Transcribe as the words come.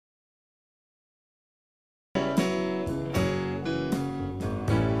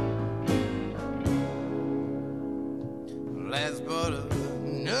let's put a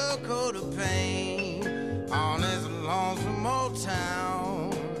new coat of paint on this lonesome old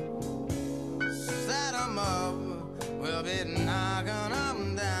town. Set 'em up, we'll be knocking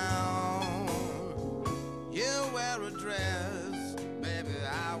 'em down. You wear a dress, baby,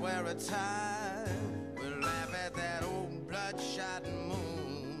 I wear a tie. We'll laugh at that old bloodshot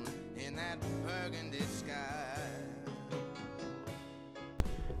moon in that burgundy sky.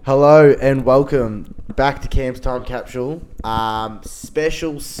 Hello and welcome back to Camp's Time Capsule.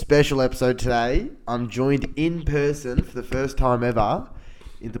 Special episode today. I'm joined in person for the first time ever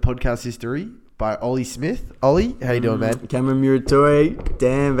in the podcast history by Ollie Smith. Ollie, how you doing, man? Cameron Muratori.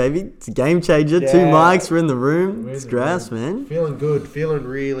 Damn, baby. It's a game changer. Yeah. 2 mics. We're in the room. It's grass, man. Feeling good. Feeling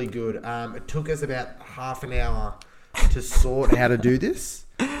really good. It took us about half an hour to sort how to do this.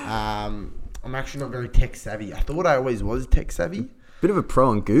 I'm actually not very tech savvy. I thought I always was tech savvy. Bit of a pro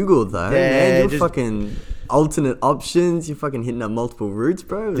on Google, though. Yeah, man. You're just fucking alternate options. You're fucking hitting up multiple routes,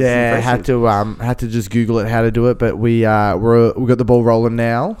 bro. It's had to just Google it how to do it, but we got the ball rolling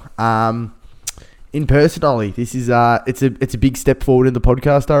now. In person, Ollie, this is it's a big step forward in the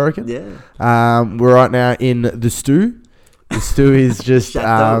podcast, I reckon. Yeah. We're right now in the stew. The stew is just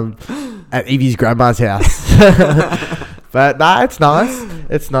at Evie's grandma's house. But nah, it's nice.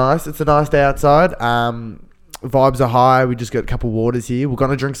 It's nice. It's a nice day outside. Vibes are high. We just got a couple of waters here. We're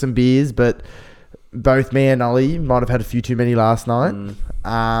gonna drink some beers, but both me and Ollie might have had a few too many last night.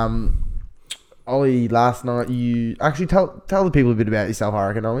 Ollie, last night you actually tell the people a bit about yourself, I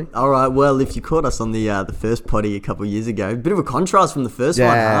reckon, Ollie. All right. Well, if you caught us on the first potty a couple of years ago, bit of a contrast from the first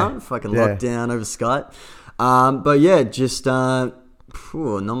one, huh? Fucking lockdown over Skype. But yeah, just not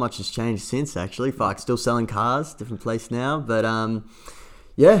much has changed since, actually. Fuck, still selling cars, different place now. But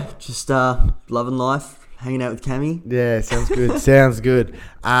yeah, just loving life. Hanging out with Cammy. Yeah, sounds good. Sounds good.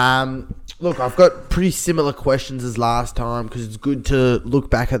 Look, I've got pretty similar questions as last time because it's good to look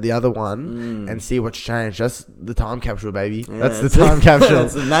back at the other one and see what's changed. That's the time capsule, baby. Yeah, that's the time capsule.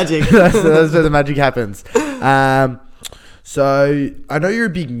 That's the magic. that's where the magic happens. So I know you're a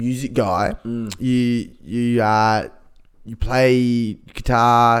big music guy. You play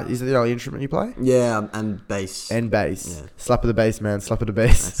guitar. Is that the only instrument you play? Yeah, and bass. And bass. Yeah. Slap of the bass, man. Slap of the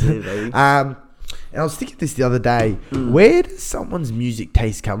bass. That's it, baby. And I was thinking this the other day. Where does someone's music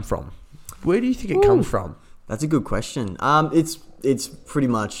taste come from? Where do you think it comes from? That's a good question. It's pretty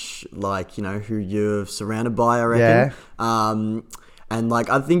much like, you know, who you're surrounded by, I reckon. Yeah. And like,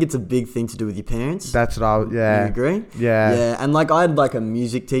 I think it's a big thing to do with your parents. That's what You agree? Yeah. Yeah. And like, I had like a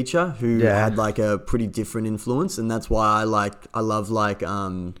music teacher who had like a pretty different influence, and that's why I love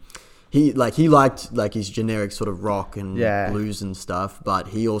he liked like his generic sort of rock and blues and stuff, but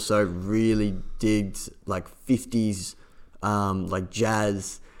he also really digged like 50s like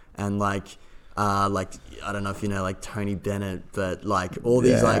jazz and like I don't know if you know like Tony Bennett, but like all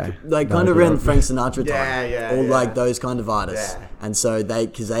these like kind of around Frank Sinatra time, like those kind of artists. And so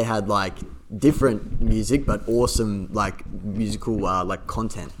because they had like different music but awesome like musical like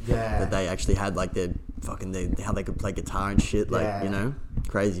content that they actually had, like how they could play guitar and shit, like you know,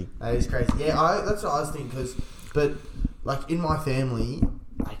 crazy. That is crazy. Yeah, that's what I was thinking, but like in my family,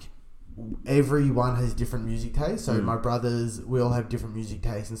 like everyone has different music tastes. So my brothers, we all have different music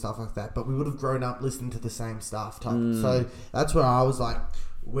tastes and stuff like that, but we would have grown up listening to the same stuff type. So that's where I was like,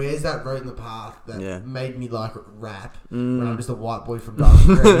 where's that road in the path that made me like rap when I'm just a white boy from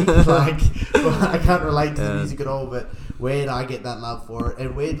Darwin Creek? Like, well, I can't relate to the music at all, but where did I get that love for it?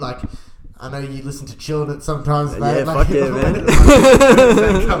 And where'd like, I know you listen to Chillin' sometimes, mate. Yeah, like, fuck yeah, man.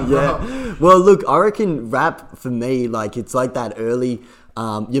 Well, look, I reckon rap for me, like, it's like that early,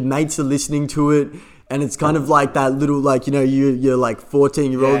 your mates are listening to it, and it's kind of like that little, like, you know, you're like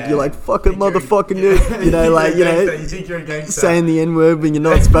 14-year-old, you're like, fucking motherfucking nerd, you know, like, you know, you think you're a gangster, saying the N-word when you're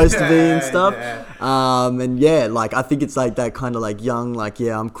not supposed to be and stuff. And like, I think it's like that kind of like young, like,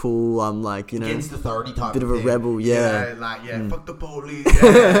 I'm cool, I'm like, you know, against authority type bit of a thing. rebel, You know, like, fuck the police.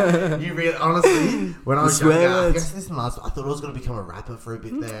 You really, honestly, when I was younger, I thought I was going to become a rapper for a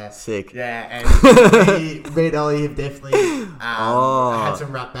bit there. Sick. Yeah, and me and Ollie have definitely had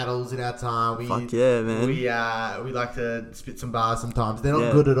some rap battles in our time. Fuck yeah, man. We like to spit some bars sometimes. They're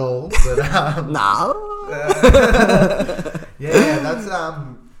not good at all, but that's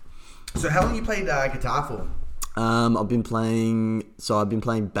So how long you played guitar for? I've been playing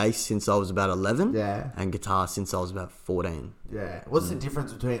bass since I was about 11. Yeah. And guitar since I was about 14. Yeah. What's the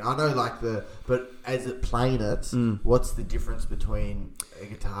difference between, I know like but as it playing it, what's the difference between a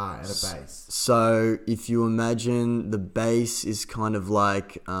guitar and a bass? So if you imagine the bass is kind of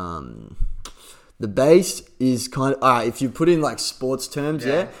like, The bass is kind of... if you put in like sports terms,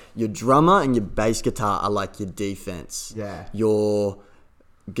 your drummer and your bass guitar are like your defense. Yeah. Your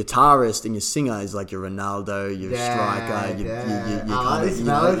guitarist and your singer is like your Ronaldo, your striker, your kind of,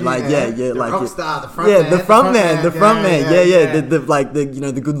 the rock star, the front man, the front man,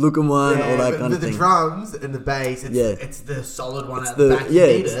 the good looking one, all that kind of thing. The drums and the bass, it's the solid one at the back.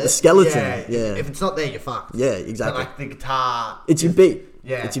 It's the skeleton. If it's not there, you're fucked. Yeah, exactly. But like the guitar, it's your beat.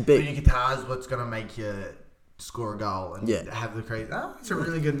 Yeah, it's your beat. But your guitar is what's gonna make you score a goal and have the crazy. Oh, it's a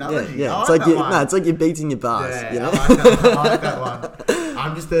really good analogy. Yeah. It's like you're beating your bars. Yeah, you know? I like that one.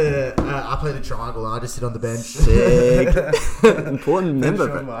 I'm just I play the triangle and I just sit on the bench. Sick. Important member.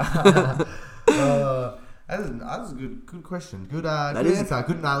 That's a good question. Good answer.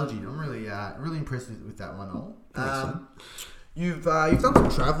 Good analogy. I'm really impressed with that one. You've done some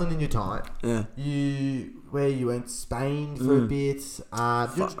travelling in your time. Yeah. You went to Spain for a bit.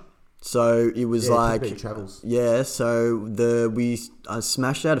 So it was like travels. Yeah. So I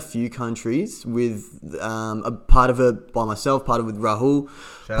smashed out a few countries with a part of it by myself, part of it with Rahul.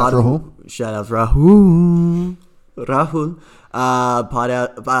 Shout out Rahul.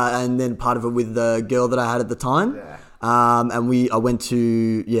 And then part of it with the girl that I had at the time. Yeah. I went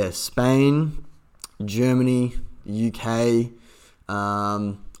to Spain, Germany, UK,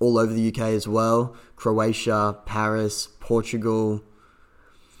 all over the UK as well. Croatia, Paris, Portugal.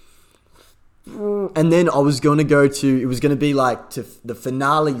 And then I was going to go to... It was going to be like to the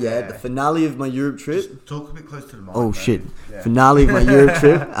finale, the finale of my Europe trip. Just talk a bit closer to the mic. Oh, shit. Yeah. Finale of my Europe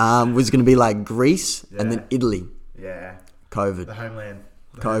trip was going to be like Greece and then Italy. Yeah. COVID. The homeland.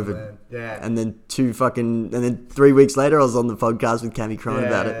 COVID. Yeah. And then 3 weeks later, I was on the podcast with Cammy crying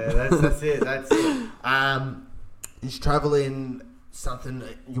about it. That's it. Is traveling something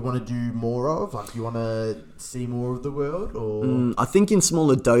that you want to do more of? Like, you want to see more of the world, or? I think in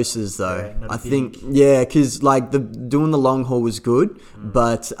smaller doses, though. Because like doing the long haul was good,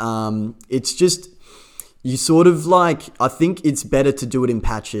 but it's just you sort of like. I think it's better to do it in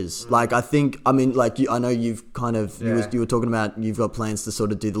patches. Like I know you've kind of you were talking about you've got plans to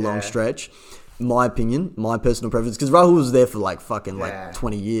sort of do the long stretch. My opinion, my personal preference, because Rahul was there for like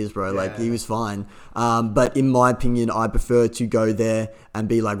 20 years, bro. Like he was fine. But in my opinion, I prefer to go there and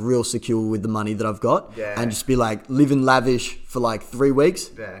be like real secure with the money that I've got and just be like living lavish for like 3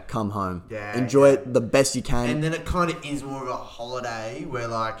 weeks, come home, enjoy it the best you can. And then it kind of is more of a holiday where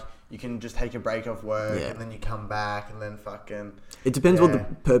like you can just take a break off work and then you come back and then fucking... It depends what the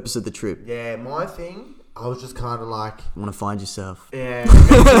purpose of the trip. Yeah, my thing... I was just kind of like... Want to find yourself. Yeah.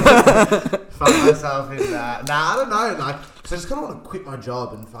 Find myself in that. Nah, I don't know. Like, so I just kind of want to quit my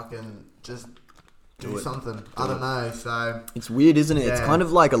job and fucking just do something. I don't know. So... It's weird, isn't it? Yeah. It's kind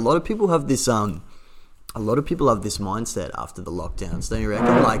of like a lot of people have this... mindset after the lockdowns, don't you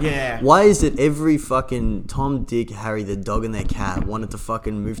reckon? Like, why is it every fucking Tom, Dick, Harry, the dog and their cat wanted to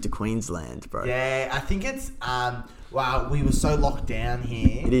fucking move to Queensland, bro? Yeah, I think it's... wow, we were so locked down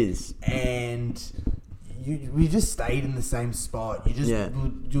here. It is. And... we just stayed in the same spot.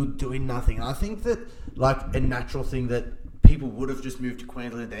 You're doing nothing. And I think that like a natural thing that people would have just moved to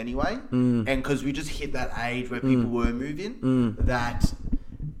Queensland anyway, and because we just hit that age where people were moving, that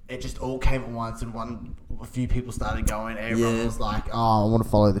it just all came at once, and a few people started going. Everyone was like, "Oh, I want to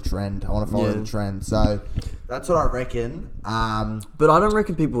follow the trend. So that's what I reckon. But I don't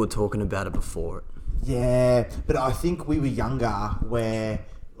reckon people were talking about it before. Yeah, but I think we were younger where.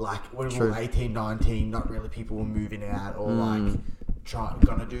 Like, when we were 18, 19, not really people were moving out or, gonna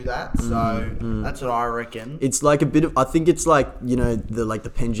do that. So, that's what I reckon. It's like a bit of... I think it's like,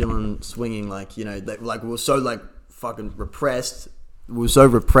 the pendulum swinging, like, like, we were so, like, fucking repressed. We were so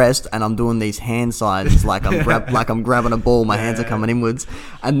repressed, and I'm doing these hand signs like I'm grabbing a ball. My hands are coming inwards.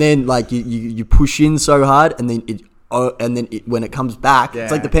 And then, like, you push in so hard, and then when it comes back,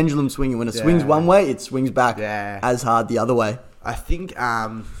 it's like the pendulum swinging. When it swings one way, it swings back as hard the other way. I think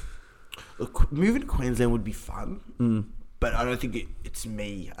moving to Queensland would be fun, but I don't think it's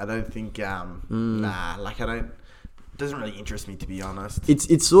me. I don't think it doesn't really interest me, to be honest.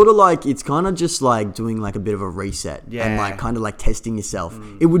 It's sort of like it's kind of just like doing like a bit of a reset and like kind of like testing yourself.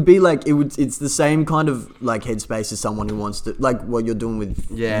 It would be like it's the same kind of like headspace as someone who wants to like what you're doing with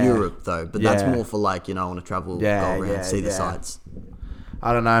Europe though, but that's more for like I want to travel, go around, see the sights.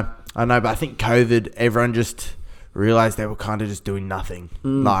 I don't know, but I think COVID, everyone just realized they were kind of just doing nothing.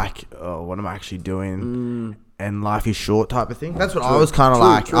 Like, oh, what am I actually doing? And life is short type of thing. That's what I was kind of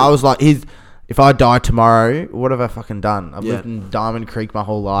like. True. I was like, if I die tomorrow, what have I fucking done? I've lived in Diamond Creek my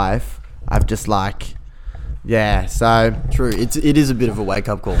whole life. I've just like, so. True. It is a bit of a wake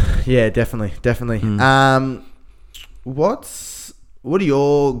up call. Yeah, definitely. what are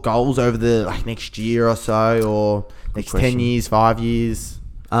your goals over the next year or so, or next 10 years, 5 years?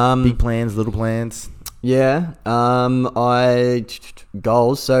 Big plans, little plans. Yeah.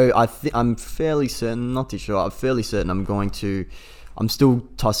 Goals. So I'm fairly certain, not too sure. I'm fairly certain I'm still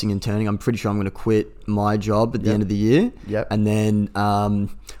tossing and turning. I'm pretty sure I'm going to quit my job at the end of the year. Yep. And then I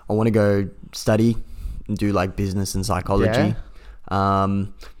want to go study and do like business and psychology.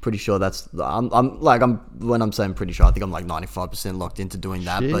 Pretty sure when I'm saying pretty sure, I think I'm like 95% locked into doing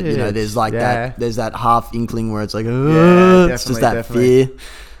that. Shit. But you know, there's like there's that half inkling where it's like, it's just that fear.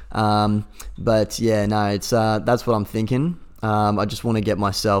 But yeah, no, it's that's what I'm thinking. I just want to get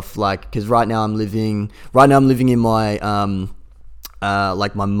myself because right now I'm living in my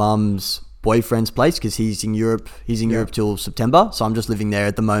like my mum's boyfriend's place, because he's in Europe till September, so I'm just living there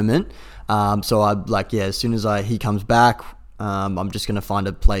at the moment. So as soon as he comes back, I'm just gonna find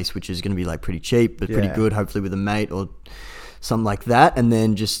a place which is gonna be like pretty cheap but pretty good, hopefully with a mate or something like that, and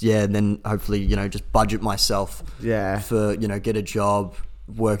then then hopefully just budget myself for get a job,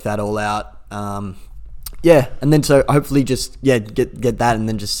 work that all out, and then so hopefully just get that, and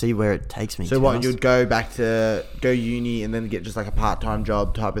then just see where it takes me. So what, you'd go uni and then get just like a part-time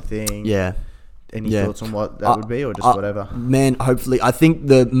job type of thing? Any thoughts on what that would be, or just whatever? Man, hopefully, I think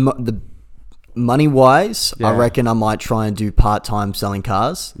the money wise, I reckon I might try and do part-time selling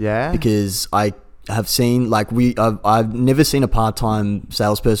cars, because I have seen I've never seen a part-time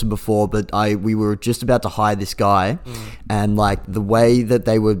salesperson before, but we were just about to hire this guy, and the way that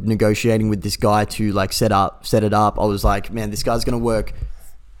they were negotiating with this guy to set it up, I was like, man, this guy's gonna work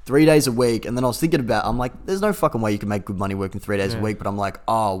 3 days a week. And then I was thinking I'm like, there's no fucking way you can make good money working 3 days a week. But I'm like,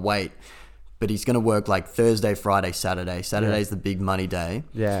 oh wait, but he's gonna work Thursday, Friday, Saturday. Saturday's the big money day,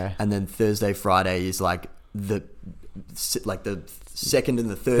 and then Thursday, Friday is the second and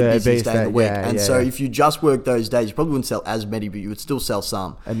the third busiest day of the week. So if you just work those days, you probably wouldn't sell as many, but you would still sell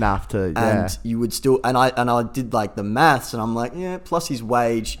some. Enough to, and you would still, and I did the maths, and I'm like, plus his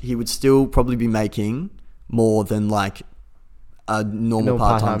wage, he would still probably be making more than a normal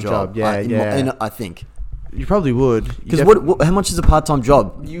part-time job. I think. You probably would. Because how much is a part-time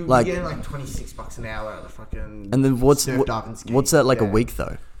job? You're getting $26 an hour at the fucking. And then what's that a week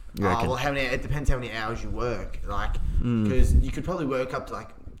though? It depends how many hours you work. Because you could probably work up to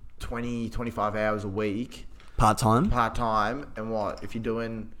 20, 25 hours a week. Part-time? Part-time. And what? If you're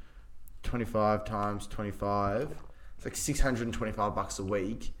doing 25 times 25, it's $625 a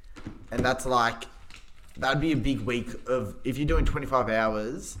week. And that's that'd be a big week of, if you're doing 25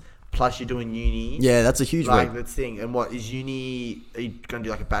 hours plus you're doing uni. Yeah, that's a huge week. That's the thing. And what is uni? Are you going to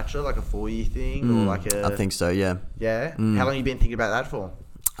do a bachelor, a 4-year thing, or I think so. Yeah. Yeah. How long have you been thinking about that for?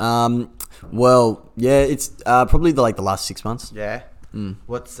 It's probably the last 6 months. Yeah.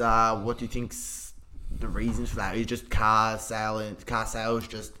 What do you think's the reasons for that? Is just car sales?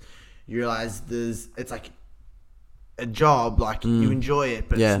 Just you realize it's a job, you enjoy it,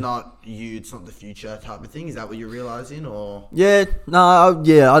 but it's not you. It's not the future type of thing. Is that what you're realizing, or? I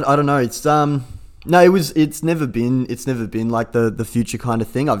don't know. It's no, it's never been the future kind of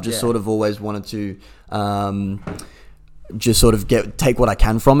thing. I've just sort of always wanted to just sort of take what I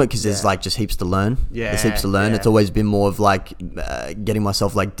can from it, because there's just heaps to learn. There's heaps to learn. It's always been more of getting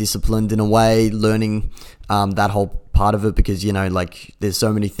myself disciplined in a way, learning that whole part of it, because there's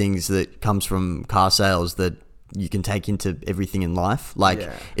so many things that comes from car sales that you can take into everything in life.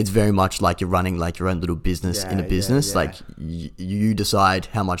 It's very much you're running your own little business in a business. You decide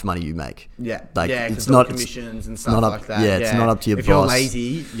how much money you make. It's not commissions and stuff like that. It's not up to your boss. If you're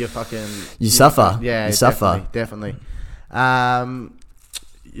lazy, you suffer. You suffer. Definitely. What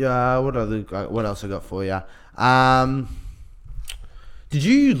else I got for you? Did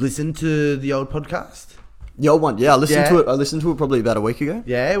you listen to the old podcast? The old one, I listened to it. I listened to it probably about a week ago.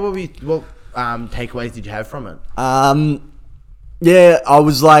 Yeah, what takeaways did you have from it? I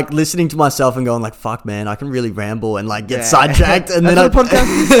was listening to myself and going fuck man, I can really ramble and get sidetracked, and then that's what podcast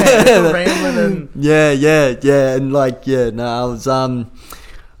is, rambling and I was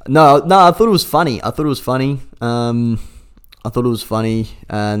I thought it was funny.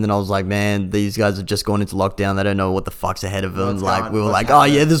 And then I was like, man, these guys have just gone into lockdown. They don't know what the fuck's ahead of them. We were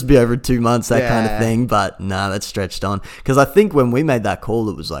this will be over 2 months, that kind of thing. But that's stretched on. Because I think when we made that call,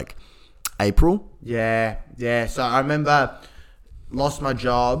 it was April. Yeah. So I remember lost my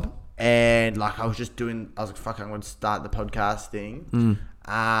job, and I was like, fuck, I'm going to start the podcast thing.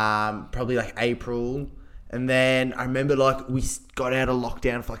 Probably April. And then I remember we got out of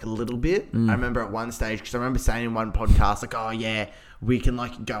lockdown for a little bit. I remember at one stage, because I remember saying in one podcast, oh yeah, we can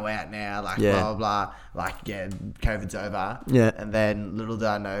go out now, blah, blah, blah. COVID's over. Yeah. And then little did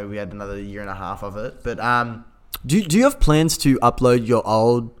I know we had another year and a half of it. But Do you have plans to upload your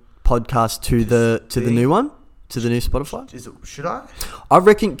old podcast to the new one? To the new Spotify? Should I? I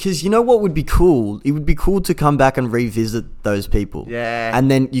reckon, because you know what would be cool? It would be cool to come back and revisit those people. Yeah.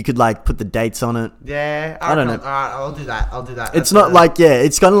 And then you could like put the dates on it. Yeah. I don't know. Alright, I'll do that. It's not like,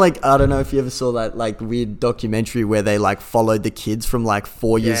 it's kind of like, I don't know if you ever saw that like weird documentary where they like followed the kids from like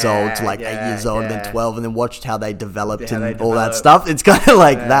 4 years old to like 8 years old and then 12 and then watched how they developed all that stuff. It's kind of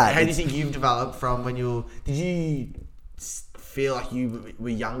like that. How do you think you've developed from when did you feel like you were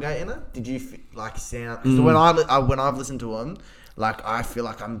younger in it? Did you like sound? So when I've listened to them, like I feel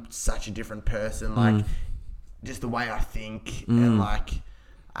like I'm such a different person. Like just the way I think and like,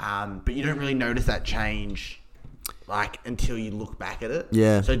 but you don't really notice that change, like until you look back at it.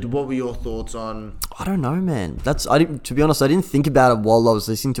 Yeah. So what were your thoughts on? I don't know, man. To be honest, I didn't think about it while I was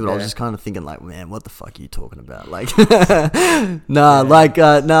listening to it. I was just kind of thinking like, man, what the fuck are you talking about? Like, I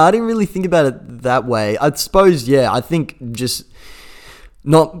didn't really think about it that way. I suppose, I think just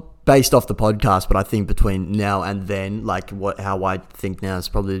not based off the podcast, but I think between now and then, like how I think now is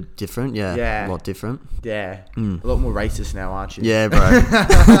probably different. Yeah. A lot different. Yeah. A lot more racist now, aren't you? Yeah, bro.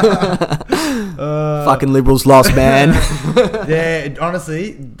 Fucking liberals lost, man. Yeah,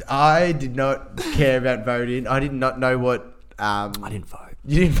 honestly, I did not care about voting. I did not know what... I didn't vote.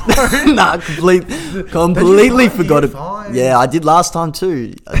 You didn't vote? Nah, completely forgot it. Yeah, I did last time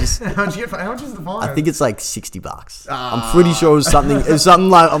too. How much is the fine? I think it's like $60. I'm pretty sure it was something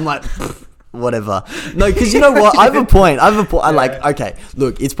like, I'm like, whatever. No, because you know what? I have a point. Okay,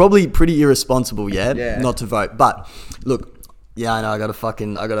 look, it's probably pretty irresponsible, not to vote. But look, I know I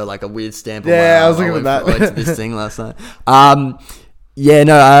got a weird stamp on my I was looking at that. I went to this thing last night.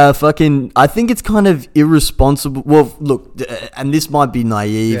 I think it's kind of irresponsible. Well, look, and this might be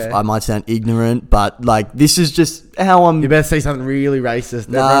naive. Yeah. I might sound ignorant, but like, this is just how I'm... You better say something really racist.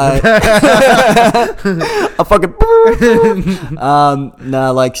 No. I fucking...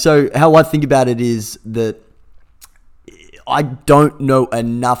 so how I think about it is that I don't know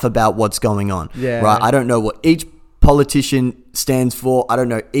enough about what's going on. Yeah. Right? I don't know what each politician stands for. I don't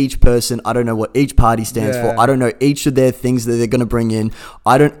know each person. I don't know what each party stands for. I don't know each of their things that they're going to bring in.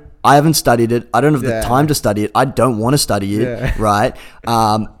 I haven't studied it. I don't have the time to study it. I don't want to study it. Right.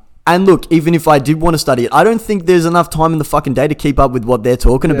 And look, even if I did want to study it, I don't think there's enough time in the fucking day to keep up with what they're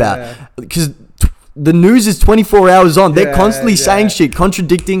talking about, because the news is 24 hours on. They're constantly saying shit,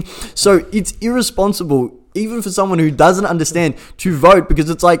 contradicting. So it's irresponsible, even for someone who doesn't understand, to vote, because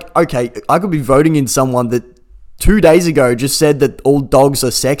it's like, okay, I could be voting in someone that 2 days ago just said that all dogs are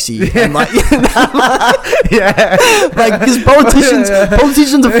sexy. And like, because politicians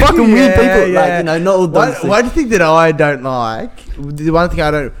are fucking weird people. Like, not all dogs. Why do you think that I don't like? The one thing I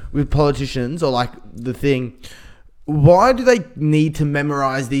don't with politicians, or like the thing, why do they need to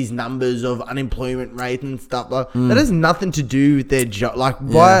memorize these numbers of unemployment rate and stuff? Like, that has nothing to do with their job. Like,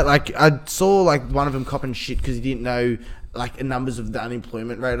 why? Like, I saw like one of them copping shit because he didn't know like numbers of the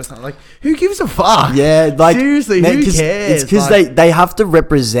unemployment rate or something. Like, who gives a fuck? Yeah, like, seriously, who cares? It's because they have to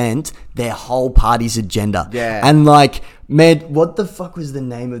represent their whole party's agenda. Yeah. And like, man, what the fuck was the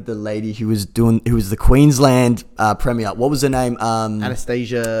name of the lady who was the Queensland premier? What was her name?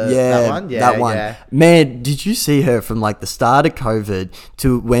 Anastasia. Yeah, that one. Yeah. Man, did you see her from like the start of COVID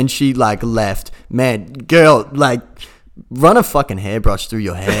to when she like left? Man, girl, like, run a fucking hairbrush through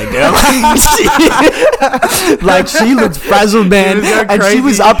your hair, girl. Like, she looked frazzled, man. And she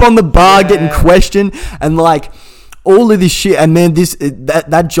was up on the bar getting questioned and like all of this shit. And man,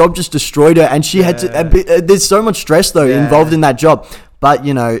 that job just destroyed her. And she had to. There's so much stress though involved in that job. But,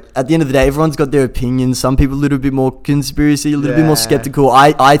 you know, at the end of the day, everyone's got their opinions. Some people a little bit more conspiracy, a little bit more skeptical.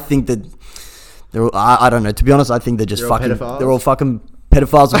 I think that I don't know. To be honest, I think they're just fucking. They're all fucking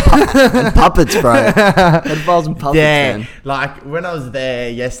pedophiles and puppets, bro. Pedophiles and puppets, man. Like, when I was there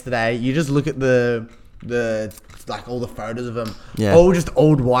yesterday, you just look at the like all the photos of them. Yeah. All just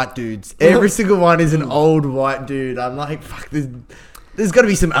old white dudes. Every single one is an old white dude. I'm like, fuck, there's got to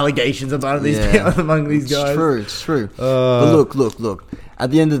be some allegations among these guys. It's true. But look. At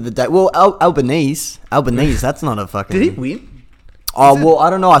the end of the day, well, Albanese, that's not a fucking... Did he win? Oh, well, I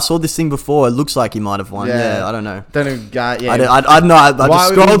don't know. I saw this thing before. It looks like he might have won. Yeah, I don't know. Don't know. Yeah. I don't know. I just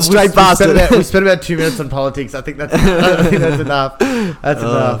scrolled straight past it. We spent about 2 minutes on politics. I think that's enough. That's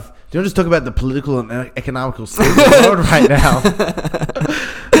enough. Do you want to just talk about the political and economical state of the world right now?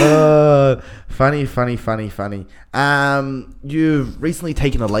 Funny. You've recently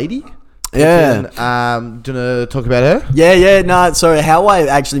taken a lady. Yeah. Do you want to talk about her? Yeah. No, so how I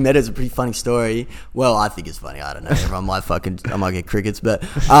actually met her is a pretty funny story. Well, I think it's funny. I don't know. I might get crickets, but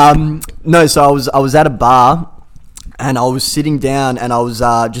no. So I was at a bar, And I was sitting down, and I was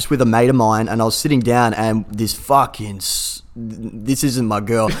just with a mate of mine, and I was sitting down, and this this isn't my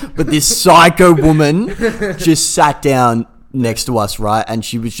girl, but this psycho woman just sat down next to us, right? And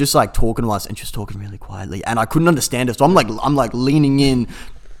she was just like talking to us, and she was talking really quietly, and I couldn't understand her. So I'm like leaning in,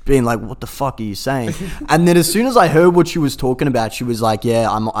 being like, what the fuck are you saying? And then as soon as I heard what she was talking about, she was like, yeah,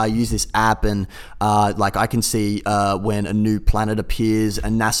 I use this app, and like I can see when a new planet appears,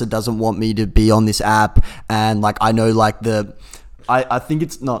 and NASA doesn't want me to be on this app, and like I know like I think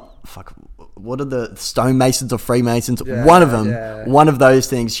it's not what are the stonemasons or Freemasons? Yeah, one of them, one of those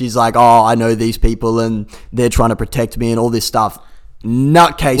things. She's like, oh, I know these people, and they're trying to protect me and all this stuff.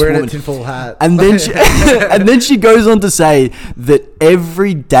 Nutcase wearing woman. A tinfoil hat. And then she, and then she goes on to say that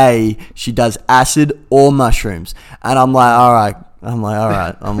every day she does acid or mushrooms. And I'm like, all right. I'm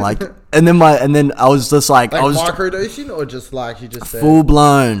like, and then I was just like I was microdosing, or just like you just said full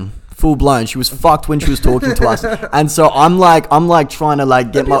blown. She was fucked when she was talking to us. And so I'm like trying to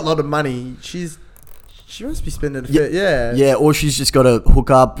like get a lot of money. She must be spending a bit, yeah, or she's just got to hook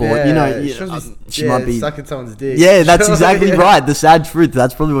up, or she might be sucking someone's dick. Yeah, that's exactly right. The sad truth.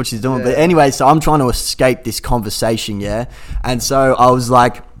 That's probably what she's doing. Yeah. But anyway, so I'm trying to escape this conversation, yeah. And so I was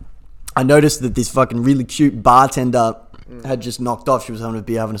like, I noticed that this fucking really cute bartender had just knocked off. She was having a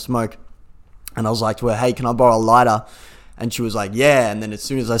beer, having a smoke, and I was like to her, "Hey, can I borrow a lighter?" And she was like, "Yeah." And then as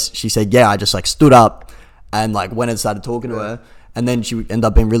soon as she said, "Yeah," I just like stood up and like went and started talking to her, and then she ended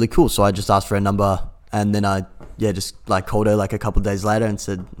up being really cool. So I just asked for her number. And then I, just like called her like a couple of days later and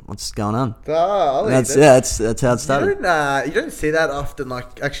said, "What's going on?" That's how it started. You don't see that often,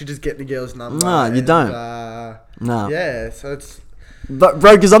 like actually just getting a girl's number. No, you don't. No. Yeah, so it's. But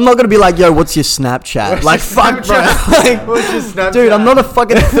bro, because I'm not gonna be like, "Yo, what's your Snapchat?" Like, fuck, bro. Like, what's your Snapchat? Dude, I'm not a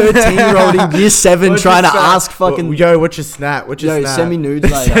fucking 13-year-old in year 7 trying to ask fucking. Yo, what's your Snap? What's your Snap? Send me nudes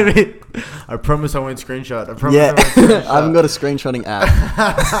later. I promise I won't screenshot. I haven't got a screenshotting app.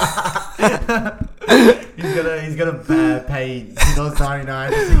 He's gonna pay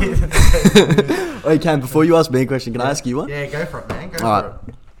 $99. Wait, Cam, before you ask me a question, can I ask you one? Yeah, go for it, man. Go for it.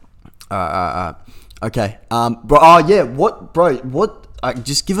 All right. Okay. Bro.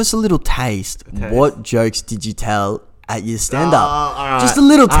 Just give us a little taste. What jokes did you tell at your stand-up? Right. Just a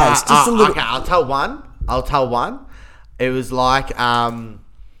little taste. Just a little. Okay, I'll tell one. It was like I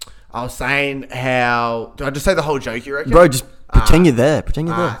was saying how. Do I just say the whole joke? You reckon? Bro, just pretend you're there. Pretend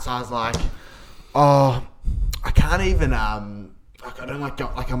you're there. So I was like, oh, I can't even like I don't like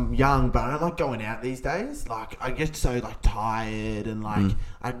like I'm young, but I don't like going out these days. Like I get so like tired and like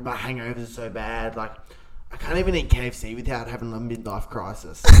my hangovers are so bad. Like I can't even eat KFC without having a midlife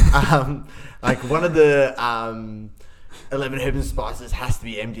crisis. Like one of the 11 herbs and spices has to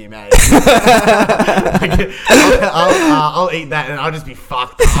be MDMA. Like, I'll eat that and I'll just be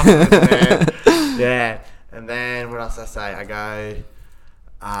fucked up, man. Yeah. And then what else I say? I go,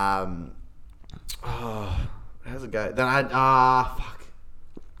 how's it go? Then fuck.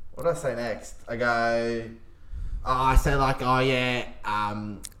 What do I say next? I go, I say like,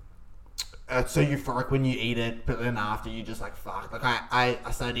 it's so euphoric when you eat it, but then after you just like fuck. Like I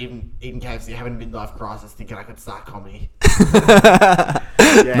started eating KFC, having a midlife crisis, thinking I could start comedy. Yeah.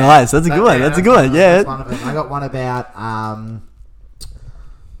 Nice, that's a good one. That's a good one. Yeah. That's one of them. I got one about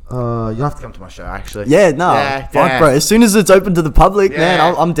you'll have to come to my show actually. Yeah, no, fuck, bro. As soon as it's open to the public, man,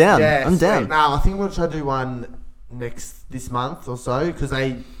 I'm down. Yeah, I'm down. No, I think we'll try to do one this month or so because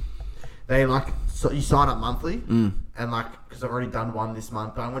they like so you sign up monthly and like because I've already done one this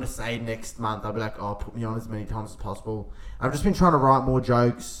month, but I'm going to say next month I'll be like, oh, put me on as many times as possible. I've just been trying to write more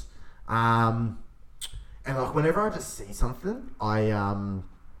jokes, and like whenever I just see something, I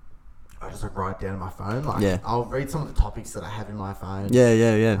just like write down on my phone. Like I'll read some of the topics that I have in my phone.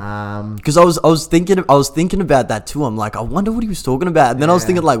 Yeah. Because I was thinking about that too. I'm like, I wonder what he was talking about. And then I was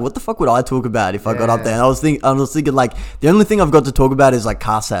thinking like, what the fuck would I talk about if I got up there? And I was thinking like, the only thing I've got to talk about is like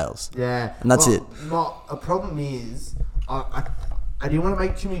car sales. Yeah. And that's it. A problem is I didn't want to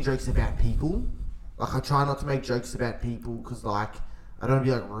make too many jokes about people. Like I try not to make jokes about people because like I don't want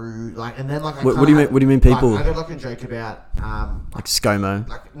to be like rude, like, and then like. What do you mean? What do you mean, people? Like, I got like a joke about like ScoMo,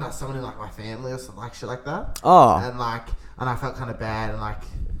 like no, someone in like my family or something like shit like that. Oh. And I felt kind of bad, and like,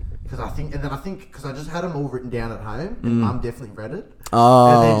 because I think because I just had them all written down at home, and Mum definitely read it. Oh.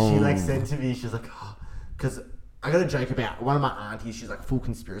 And then she like said to me, she's like, oh, because I got a joke about one of my aunties. She's like full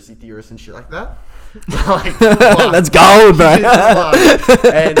conspiracy theorist and shit like that. Like, that's gold, bro.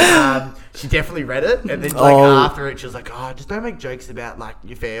 And she definitely read it, and then like after it, she was like, "Oh, just don't make jokes about like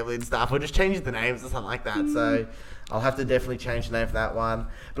your family and stuff, or just change the names or something like that." So I'll have to definitely change the name for that one.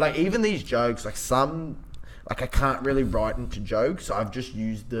 But like even these jokes, like like I can't really write into jokes. So I've just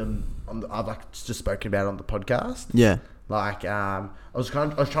used them I've like just spoken about it on the podcast. Yeah. Like I was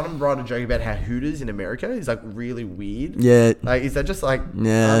trying to write a joke about how Hooters in America is like really weird. Yeah. Like is that just like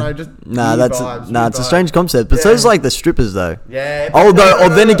yeah? I don't know, just it's a strange concept. But so is like the strippers though. Yeah.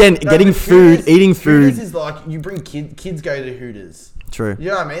 Then again, getting food, eating food. Hooters is like you bring kids go to Hooters. True. You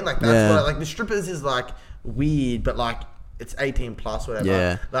know what I mean? Like that's what like the strippers is like weird, but like it's 18 plus whatever.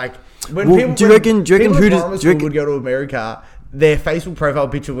 Yeah. Like when people do you reckon Hooters would go to America, their Facebook profile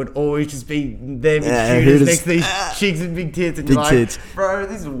picture would always just be them in Hooters next to these chicks with big tits, and you're like, bro,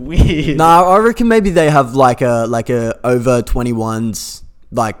 this is weird. Nah, I reckon maybe they have like a over 21s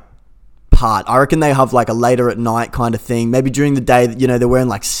like part. I reckon they have like a later at night kind of thing. Maybe during the day, you know, they're wearing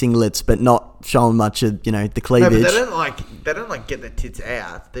like singlets, but not showing much of, you know, the cleavage. No, but they don't like get their tits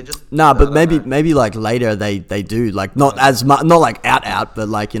out. They just but maybe like later they do like not as much, not like out, but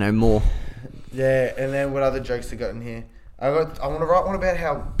like, you know, more. Yeah, and then what other jokes I got in here? I want to write one about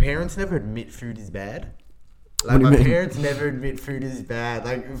how parents never admit food is bad. Like my parents never admit food is bad.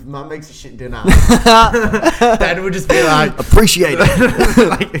 Like if mum makes a shit dinner, dad would just be like, appreciate it.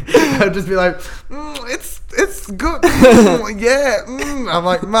 Like I'd just be like, it's good. Yeah. I'm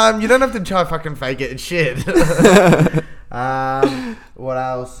like, mum, you don't have to try fucking fake it and shit. What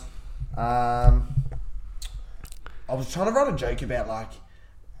else? I was trying to write a joke about like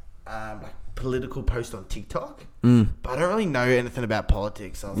political post on TikTok, but I don't really know anything about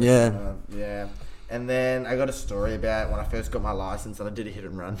politics. So I was like, yeah. And then I got a story about when I first got my license and I did a hit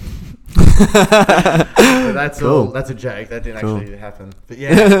and run. But that's cool. All. That's a joke. That didn't actually happen. But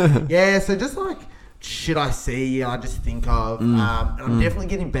yeah. So just like shit I see, I just think of. And I'm definitely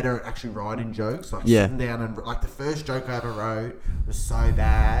getting better at actually writing jokes. Like sitting down and like the first joke I ever wrote was so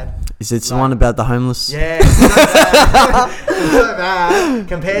bad. Is it the one about the homeless? Yeah, it's so bad. It's so bad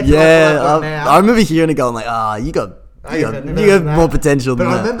compared to what I've got now. I remember hearing it going like, you got more potential than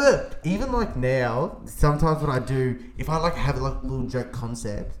that. But I remember, even like now, sometimes what I do, if I like have like a little joke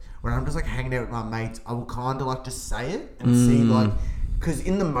concept, when I'm just like hanging out with my mates, I will kind of like just say it and see like, because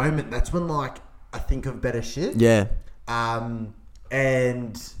in the moment, that's when like I think of better shit. Yeah.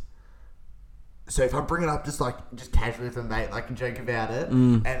 And so if I bring it up just casually with a mate, like joke about it,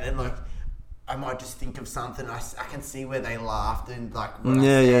 and then like I might just think of something, I can see where they laughed and like what I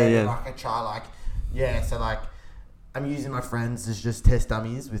said, and like I try like, so like, I'm using my friends as just test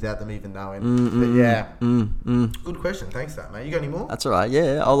dummies without them even knowing. Good question. Thanks for that, mate. You got any more? That's all right.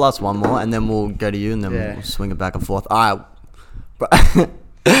 Yeah, I'll ask one more, and then we'll go to you, and then we'll swing it back and forth. All right.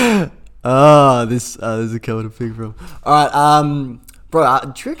 This is a cover to pick from. All right, bro,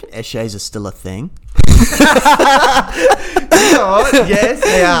 do you reckon Eshays are still a thing? You know what? Yes,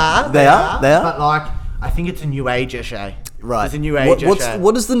 they are. They are. But like, I think it's a new age Eshay. Right. It's a new age Eshay.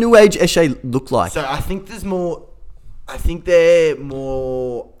 What does the new age Eshay look like? So I think there's more. I think they're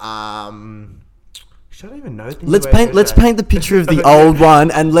more. I don't even know. Let's paint the picture of the old one,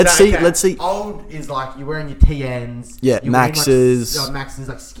 and let's see. Old is like you're wearing your TNs. Yeah, Maxes. Like, Maxes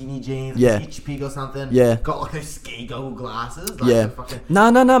like skinny jeans. Yeah, like Itch Pig or something. Yeah, got like those ski goggle glasses. Like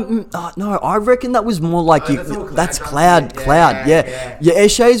No. I reckon that was more like that's cloud. Yeah.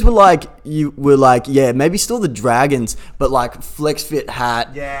 Eshays were like maybe still the Dragons, but like flex fit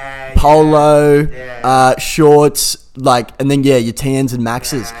hat. Yeah. Polo. Yeah. Shorts. Like, and then your TNs and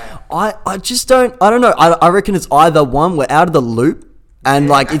Maxes. Yeah. I just don't know. I reckon it's either one, we're out of the loop, and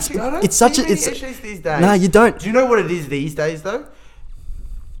it's such a issues these days. No, you don't. Do you know what it is these days though?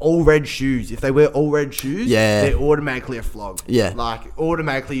 All red shoes. If they wear all red shoes, they're automatically a flog. Yeah, like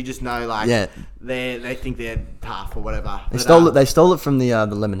automatically you just know they think they're tough or whatever. They stole it from the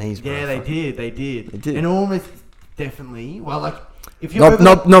Lemonese. Bro. Yeah, they did. And almost definitely. Well, like if you're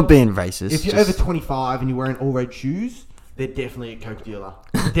not being racist. If you're over 25 and you're wearing all red shoes, they're definitely a coke dealer.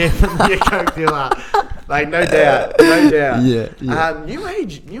 Definitely a coke dealer. Like no doubt. Yeah. New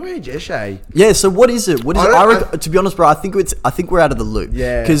age Eshay. Yeah. So what is it? To be honest, bro, I think we're out of the loop.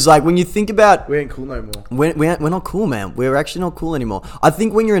 Yeah. Because like when you think about, we ain't cool no more. We're not cool, man. We're actually not cool anymore. I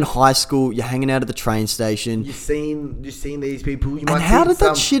think when you're in high school, you're hanging out at the train station. You've seen these people. And how did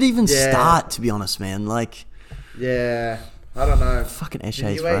that shit even start? To be honest, man. Like. Yeah. I don't know. Fucking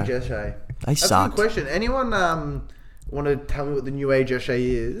Eshays, New age Eshay. They suck. That's a good question. Anyone want to tell me what the new age Eshay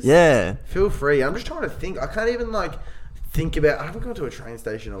is? Yeah. Feel free. I'm just trying to think. I can't even think about. I haven't gone to a train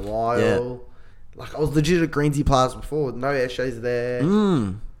station in a while. Yeah. Like I was legit at Greensea Plaza before. No Eshays there.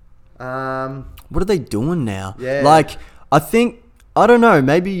 What are they doing now? Yeah. Like I don't know.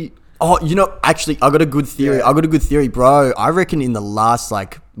 Maybe. Oh, actually, I got a good theory. Yeah. Bro. I reckon in the last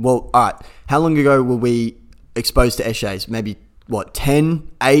all right. How long ago were we exposed to Eshays? Maybe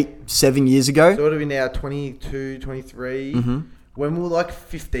 10, 8, 7 years ago. So what are we now? 22, 23. Mm-hmm. When we were like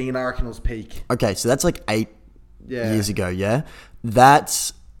 15, I reckon it was peak. Okay, so that's like 8 years ago. Yeah,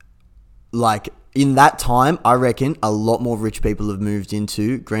 that's like in that time. I reckon a lot more rich people have moved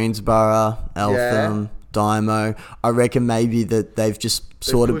into Greensboro, Eltham, Dymo. I reckon maybe that they've just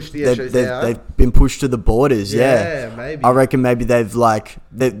they've been pushed to the borders. Yeah, maybe. I reckon maybe they've like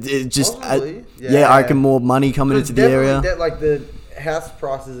they just Possibly. I reckon more money coming into the area. Like the house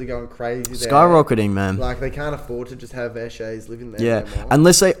prices are going crazy. Skyrocketing, man. Like they can't afford to just have Eshays living there. Yeah, anymore.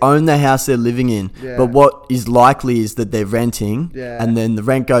 unless they own the house they're living in. Yeah. But what is likely is that they're renting, and then the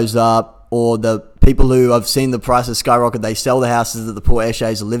rent goes up. Or the people who have seen the prices skyrocket, they sell the houses that the poor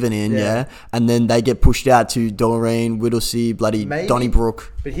Eshays are living in, and then they get pushed out to Doreen, Whittlesea, bloody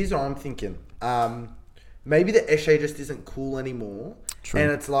Donnybrook. But here's what I'm thinking. Maybe the Eshay just isn't cool anymore. True.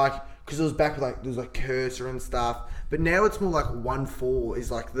 And it's like, because it was back with like, there was like Cursor and stuff. But now it's more like 1-4 is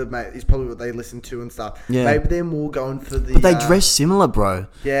like is probably what they listen to and stuff. Yeah. Maybe they're more going for the. But they dress similar, bro.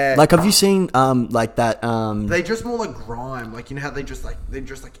 Yeah. Like, have you seen like that? They dress more like grime. Like, you know how they dress like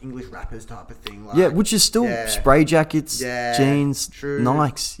English rappers type of thing. Like, yeah, which is still spray jackets, jeans, true.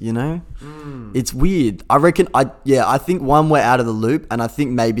 Nikes. You know, it's weird. I reckon. I think one, we're out of the loop, and I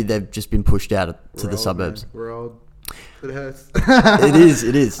think maybe they've just been pushed out to the suburbs. Man. We're old. It hurts. It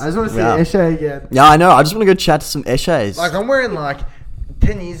is. I just want to see Eshay again. Yeah, I know. I just want to go chat to some Eshays. Like, I'm wearing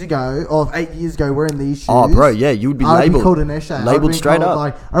 10 years ago, or 8 years ago, wearing these shoes. Oh, bro, yeah, you would be labelled. I would be called an Eshay. Labelled straight up.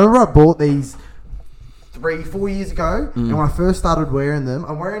 Like, I remember I bought these 3-4 years ago, and when I first started wearing them,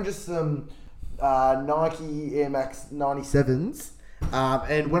 I'm wearing just some Nike Air Max 97s.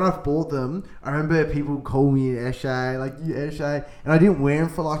 And when I bought them, I remember people call me an Eshay, like, you Eshay, and I didn't wear them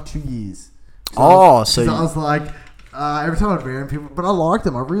for like 2 years. So I was like, every time I'd wear them, people, but I liked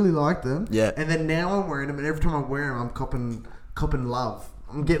them. I really liked them. Yeah. And then now I'm wearing them, and every time I wear them, I'm copping love.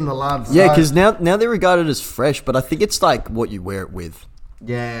 I'm getting the love. So. Yeah, because now they're regarded as fresh, but I think it's like what you wear it with.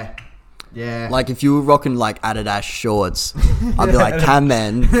 Yeah. Yeah. Like if you were rocking like Adidas shorts, I'd be like, Cam,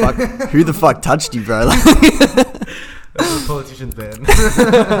 man, fuck, who the fuck touched you, bro? Like, that's a politician's ban.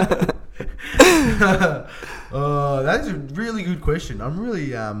 That's a really good question. I'm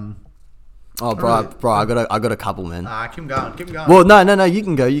really Oh, bro, I got a couple, man. Keep going. Well, no, you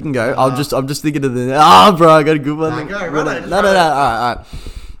can go. I'm just thinking of the. Bro, I got a good one. No, all right.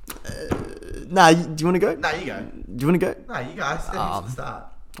 Do you want to go? No, you go. Do you want to go? No, you guys. Step to start.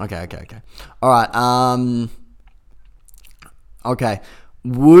 Okay. All right. Okay.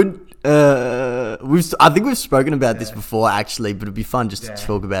 I think we've spoken about this before, actually, but it'd be fun just to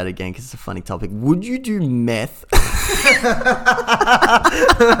talk about it again because it's a funny topic. Would you do meth?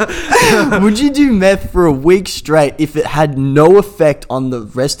 Would you do meth for a week straight if it had no effect on the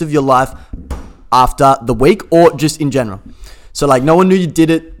rest of your life after the week, or just in general? So, like, no one knew you did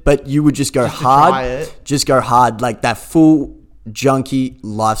it, but you would just go hard. Just go hard, like that full junkie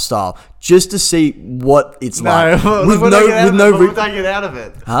lifestyle, just to see what it's like. We'll take it out of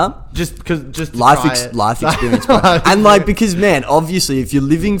it. Huh? Just life experience, bro. And like, because man, obviously, if you're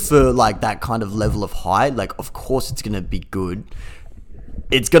living for like that kind of level of high, like, of course it's gonna be good.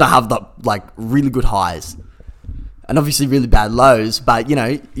 It's gonna have the like really good highs, and obviously really bad lows. But you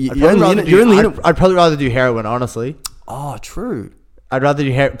know, you're only in it. I'd probably rather do heroin, honestly. Oh, true. I'd rather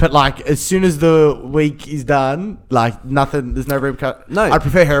do heroin, but like as soon as the week is done, like nothing. There's no repercussion. No, I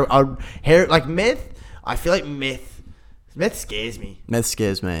prefer heroin. Like meth. I feel like meth scares me. Meth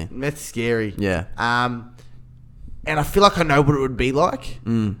scares me. Meth's scary. Yeah. And I feel like I know what it would be like.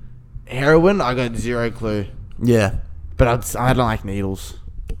 Heroin, I got zero clue. Yeah. But I don't like needles.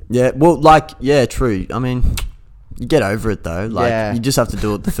 Yeah. Well, like, yeah, true. I mean, you get over it though. Like, you just have to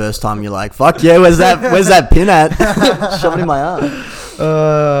do it the first time. You're like, fuck yeah, where's that pin at? Shove it in my arm.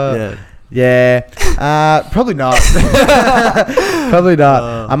 Yeah. Probably not. Probably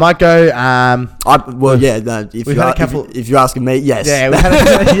not. I might go. If you're asking me, yes. Yeah, we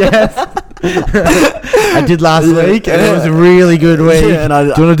had yes. I did last week, and it was a really good week. Yeah, do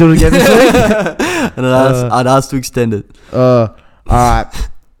you want to do it again this week? And I'd ask to extend it. All right.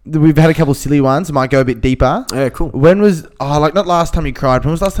 We've had a couple silly ones. I might go a bit deeper. Yeah, cool. When was not last time you cried?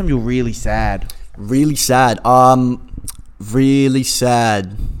 When was the last time you were really sad? Really sad. Really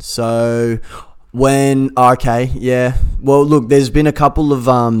sad. So well, look, there's been a couple of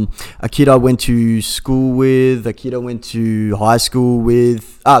a kid I went to school with, a kid I went to high school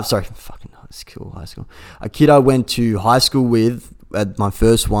with. High school. A kid I went to high school with at my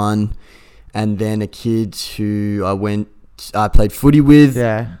first one, and then a kid who I played footy with.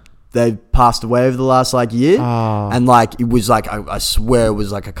 Yeah. they passed away over the last like year, and like it was like I swear it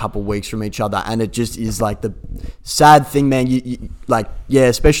was like a couple weeks from each other, and it just is like the sad thing, man. You like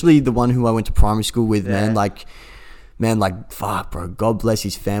especially the one who I went to primary school with, man. Like fuck, bro. God bless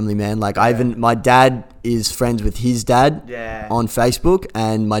his family, man. Like my dad is friends with his dad on Facebook,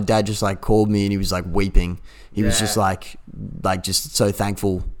 and my dad just like called me and he was like weeping. He was just like just so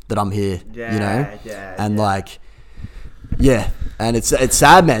thankful that I'm here, and like. Yeah, and it's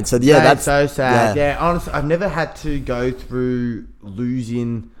sad, man. So that's so sad. Yeah, honestly, I've never had to go through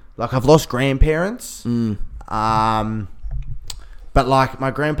losing. Like, I've lost grandparents. But like my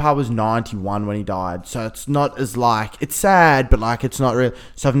grandpa was 91 when he died, so it's not as like it's sad, but like it's not real.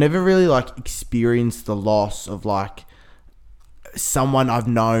 So I've never really like experienced the loss of like someone I've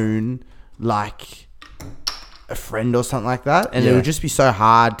known, like a friend or something like that, and it would just be so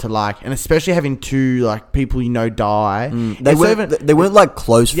hard to like, and especially having two like people die. They weren't like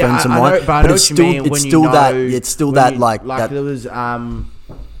close friends of mine, but it's still that like there was like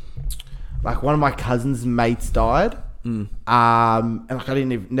one of my cousin's mates died, and like I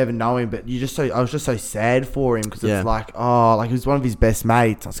never know him, but I was just so sad for him because it's like he was one of his best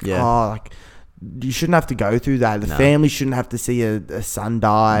mates. I was like like you shouldn't have to go through that. The family shouldn't have to see a son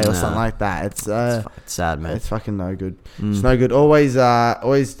die or something like that. It's sad, man. It's fucking no good. It's no good. Always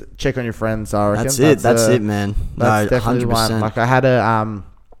check on your friends. I reckon. That's it, man. That's definitely 100%. One. Like I had there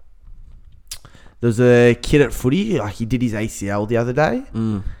was a kid at footy. Like he did his ACL the other day,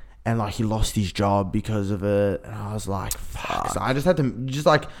 and like he lost his job because of it. And I was like, fuck. So I just had to just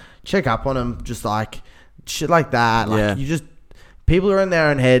like check up on him, just like shit like that. Like you just. People are in their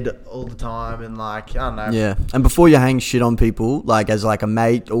own head all the time, and like I don't know. Yeah, and before you hang shit on people, like as like a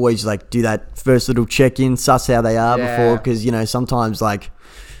mate, always like do that first little check in, suss how they are before, because sometimes like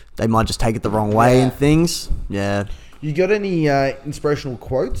they might just take it the wrong way and things. Yeah. You got any inspirational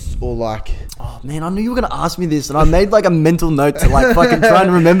quotes or like? Oh man, I knew you were gonna ask me this, and I made like a mental note to like fucking try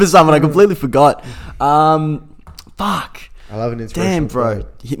and remember something. I completely forgot. Fuck. I love an inspirational. Damn, bro,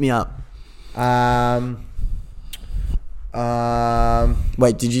 quote. Hit me up.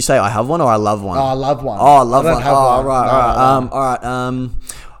 Wait, did you say I have one or I love one? Oh, I love one. Oh, I love one. Oh, right. All right.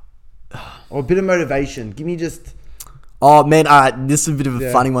 Or a bit of motivation. Give me just. Oh man, all right. This is a bit of a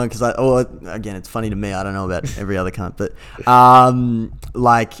funny one because again, it's funny to me. I don't know about every other cunt, but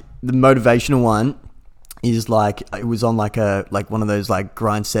like the motivational one is like it was on like one of those like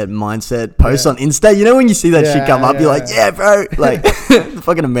grind set mindset posts on Insta. You know when you see that shit come up, you're like, yeah, bro. Like the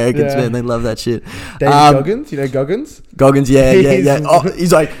fucking Americans, man, they love that shit. David Goggins, you know Goggins? Goggins, yeah. Oh,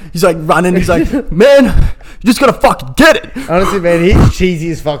 he's like running. He's like, man, you just gotta fucking get it. Honestly, man, he's cheesy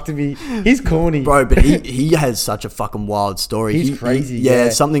as fuck to me. He's corny, bro. But he has such a fucking wild story. He's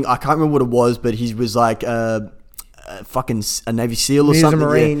crazy. Something I can't remember what it was, but he was like fucking a Navy SEAL or something. He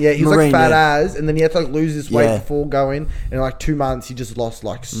was a Marine, he was like fat as, and then he had to like lose his weight before going. And in like 2 months, he just lost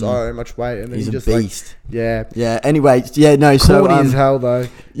like so much weight, and then he's just a beast. Like, yeah. Anyway, no. Corny as hell though.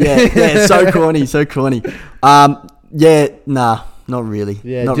 Yeah, so corny. Nah. Not really.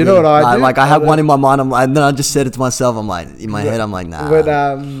 Yeah, not do you really. know what I do? Like I have one in my mind, and then I just said it to myself. I'm like, in my head, I'm like, nah.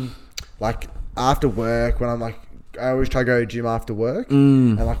 When like after work, when I'm like, I always try to go to the gym after work,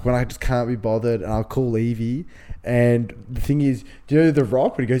 and like when I just can't be bothered, and I'll call Evie. And the thing is, do you know The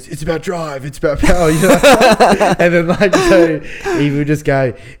Rock when he goes, it's about drive, it's about power, you know? And then like so Evie would just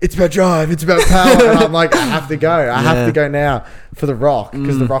go, it's about drive, it's about power, and I'm like, I have to go now for The Rock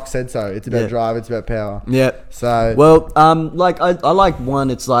because The Rock said so. It's about drive, it's about power. Yeah. So like I like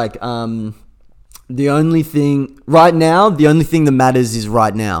one. It's like the only thing that matters is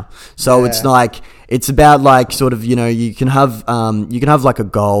right now. So it's like. It's about like sort of, you can have like a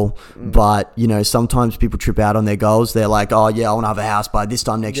goal, but sometimes people trip out on their goals. They're like, oh yeah, I want to have a house by this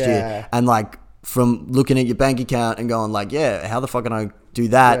time next year. And like from looking at your bank account and going like, yeah, how the fuck can I do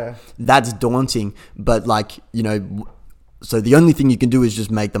that? Yeah. That's daunting. But like, so the only thing you can do is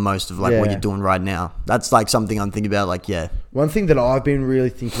just make the most of like what you're doing right now. That's like something I'm thinking about. Like, one thing that I've been really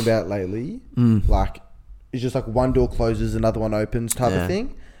thinking about lately, like, is just like one door closes, another one opens type of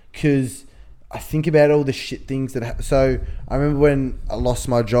thing. 'Cause I think about all the shit things that... So, I remember when I lost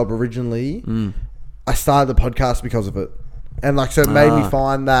my job originally, I started the podcast because of it. And, like, so it made me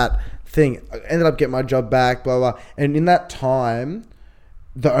find that thing. I ended up getting my job back, blah, blah. And in that time,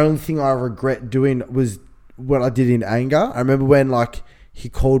 the only thing I regret doing was what I did in anger. I remember when, like, he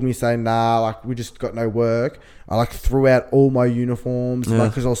called me saying, nah, like, we just got no work. I, like, threw out all my uniforms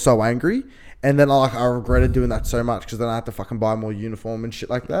because I was so angry. And then I regretted doing that so much because then I had to fucking buy more uniform and shit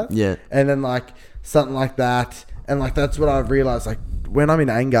like that. Yeah. And then like something like that. And like that's what I've realized. Like when I'm in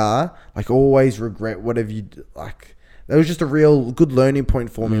anger, like always regret whatever you like. that was just a real good learning point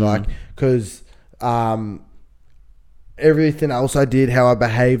for me. Like, because everything else I did, how I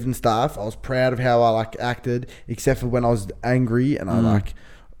behaved and stuff, I was proud of how I like acted, except for when I was angry and I was like,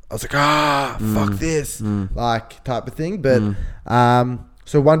 fuck this, like type of thing. But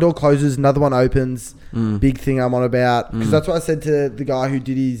so one door closes, another one opens. Big thing I'm on about, because that's what I said to the guy who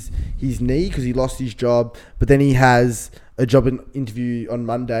did his knee, because he lost his job, but then he has a job interview on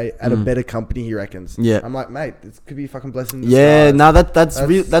Monday at a better company, he reckons. Yeah. I'm like, mate, this could be a fucking blessing. Yeah, no,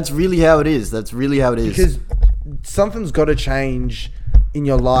 that's really how it is. That's really how it is. Because something's got to change in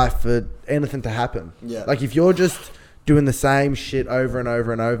your life for anything to happen. Yeah. Like, if you're just doing the same shit over and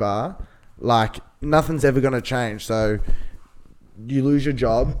over and over, like, nothing's ever going to change. So you lose your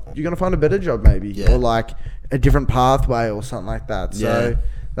job, you're going to find a better job maybe, or like a different pathway or something like that. So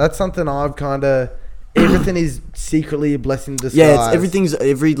that's something I've kind of, everything is secretly a blessing in disguise. Yeah,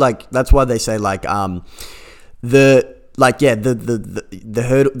 that's why they say like the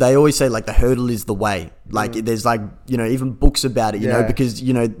hurdle, they always say like the hurdle is the way. Like there's like, you know, even books about it, you know, because,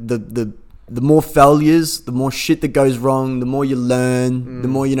 you know, the more failures, the more shit that goes wrong, the more you learn, the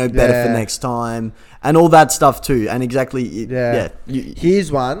more you know better for next time, and all that stuff too. And exactly,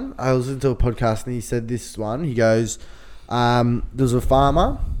 here's one. I was listening to a podcast and he said this one. He goes, there's a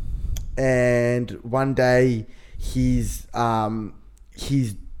farmer, and one day his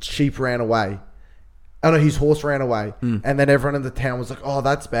sheep ran away. Oh no, his horse ran away. And then everyone in the town was like, oh,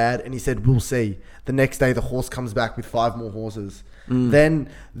 that's bad. And he said, we'll see. The next day, the horse comes back with 5 more horses. Then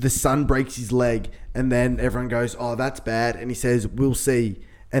the son breaks his leg. And then everyone goes, oh, that's bad. And he says, we'll see.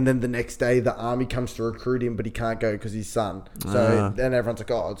 And then the next day, the army comes to recruit him, but he can't go because he's son. So then everyone's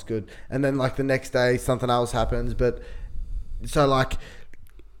like, oh, it's good. And then like the next day, something else happens. But so like,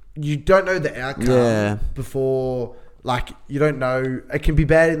 you don't know the outcome before... Like, you don't know, it can be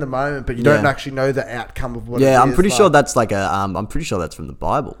bad in the moment, but you don't actually know the outcome of what it is. Yeah, I'm pretty sure that's like I'm pretty sure that's from the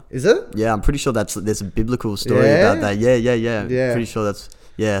Bible. Is it? Yeah, I'm pretty sure there's a biblical story about that. Yeah. Pretty sure that's,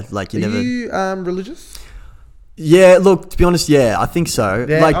 like you Are you religious? Yeah, look, to be honest, I think so.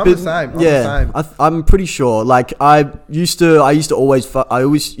 Yeah, like, I'm the same. I'm pretty sure. Like, I used to always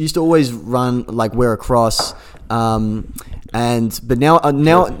run, like, wear a cross, but now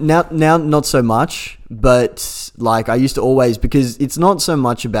not so much. But like, I used to always, because it's not so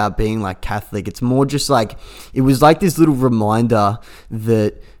much about being like Catholic. It's more just like, it was like this little reminder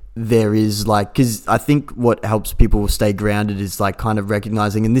that there is like, because I think what helps people stay grounded is like kind of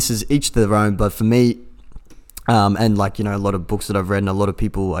recognizing, and this is each to their own, but for me, and like, you know, a lot of books that I've read and a lot of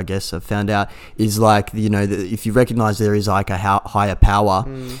people, I guess, have found out is like, you know, if you recognize there is like a higher power,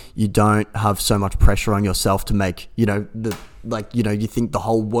 you don't have so much pressure on yourself to make, you know, you think the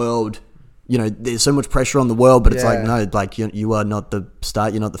whole world, you know, there's so much pressure on the world, but it's like, no, like you are not the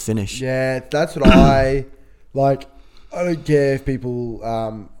start, you're not the finish. Yeah, that's what I like. I don't care if people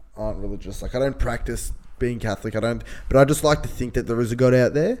aren't religious. Like, I don't practice being Catholic. But I just like to think that there is a God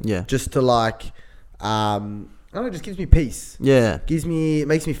out there. Yeah. Just to like, I don't know, it just gives me peace. Yeah. It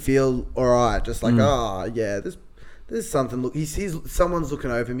makes me feel alright. Just like, there's something. Look, someone's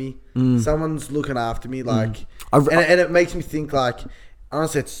looking over me. Someone's looking after me. Like, and it makes me think like,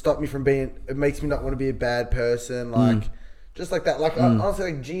 honestly, it makes me not want to be a bad person. Like, just like that. Like,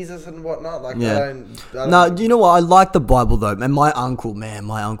 honestly, like Jesus and whatnot. Like, I don't. No, you know what? I like the Bible though. And my uncle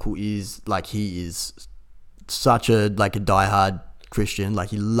is like, he is such a diehard Christian. Like,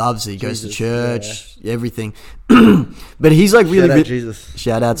 he loves it. He goes to church, everything. But he's like really Jesus.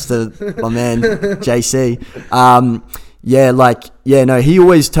 Shout outs to my man JC. He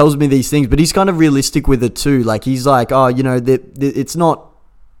always tells me these things, but he's kind of realistic with it too. Like, he's like, oh, you know, it's not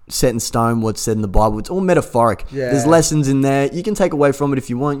set in stone what's said in the Bible. It's all metaphoric. Yeah. There's lessons in there. You can take away from it if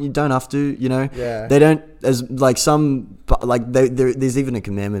you want. You don't have to, you know. Yeah. They don't, as like some, like there's even a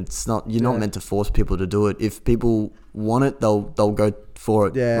commandment. It's not, you're not meant to force people to do it. If people want it, they'll go for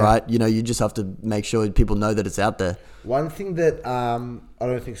it, right? You know, you just have to make sure people know that it's out there. One thing that I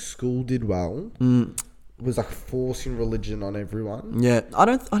don't think school did well was like forcing religion on everyone. Yeah, I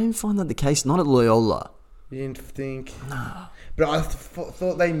didn't find that the case. Not at Loyola. You didn't think? No. But I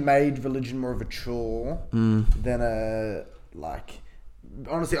thought they made religion more of a chore than a like.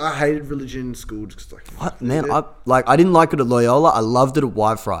 Honestly, I hated religion in school just like. I didn't like it at Loyola. I loved it at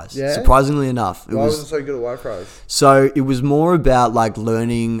Whitefriars. Yeah? Surprisingly enough, Why was it so good at Whitefriars? So it was more about like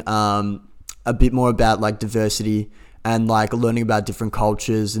learning a bit more about like diversity and like learning about different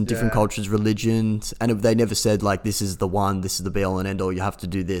cultures and different cultures, religions. And they never said like, this is the one, this is the be all and end all. You have to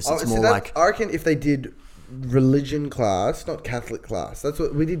do this. It's more like, I reckon if they did religion class, not Catholic class. That's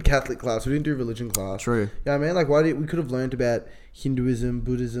what we did. Catholic class. We didn't do religion class. True. You know what I mean? Like, we could have learned about Hinduism,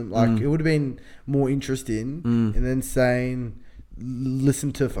 Buddhism. Like, it would have been more interesting. And then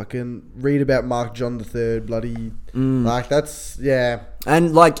listen to fucking read about Mark John III. Bloody like that's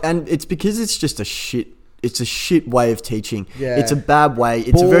And it's because it's just a shit. It's a shit way of teaching. Yeah. It's a bad way.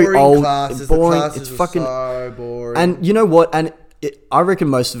 It's boring a very old, classes. boring. The classes it's were fucking so boring. And you know what? And I reckon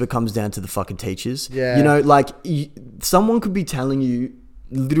most of it comes down to the fucking teachers. Yeah. You know, like someone could be telling you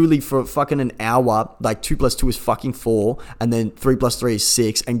literally for fucking an hour, like 2 + 2 is fucking 4, and then 3 + 3 is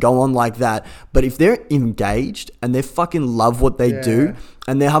 6, and go on like that. But if they're engaged and they fucking love what they do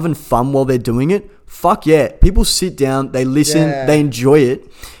and they're having fun while they're doing it, fuck yeah. People sit down, they listen, they enjoy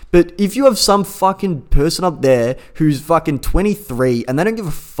it. But if you have some fucking person up there who's fucking 23 and they don't give a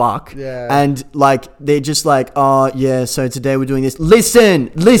fuck, and like they're just like, oh yeah, so today we're doing this.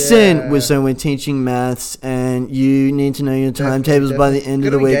 Listen, we're teaching maths, and you need to know your timetables by the end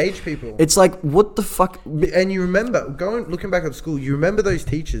of the week. Engage people. It's like, what the fuck? And you remember looking back at school, you remember those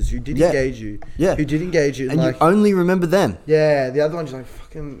teachers who did engage you, who did engage you, and like, you only remember them. Yeah, the other ones you're like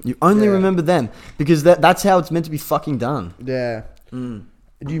fucking. You only remember them because that's how it's meant to be fucking done. Yeah.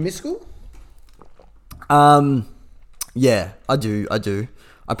 Do you miss school? Yeah, I do.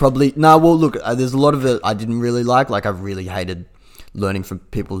 I probably... No, well, look, there's a lot of it I didn't really like. Like, I really hated learning from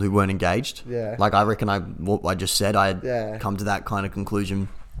people who weren't engaged. Yeah. Like, I reckon what I just said, I had come to that kind of conclusion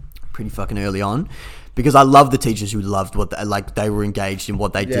pretty fucking early on. Because I love the teachers who loved they were engaged in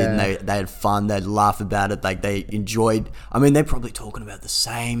what they did, and they had fun, they'd laugh about it, like, they enjoyed... I mean, they're probably talking about the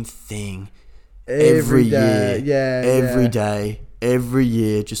same thing every year. Every day. Every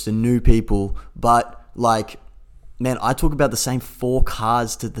year, just a new people. But like, man, I talk about the same 4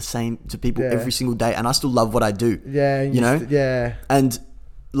 cars to people every single day, and I still love what I do. Yeah, you know. And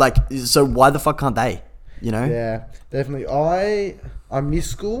like, so why the fuck can't they? You know. Yeah, definitely. I miss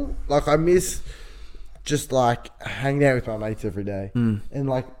school. Like, I miss just like hanging out with my mates every day, and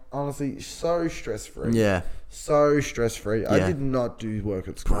like honestly, so stress free. Yeah. So stress free. I did not do work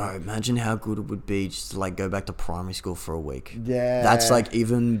at school. Bro, imagine how good it would be just to like go back to primary school for a week. Yeah. That's like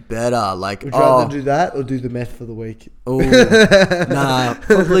even better. Like, would you rather do that or do the meth for the week? Oh, nah,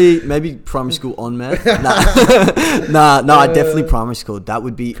 probably maybe primary school on meth. Nah, definitely primary school. That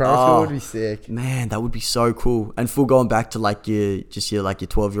would be primary school would be sick. Man, that would be so cool. And full going back to like your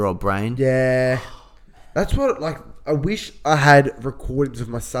 12-year-old brain. Yeah. That's what, like, I wish I had recordings of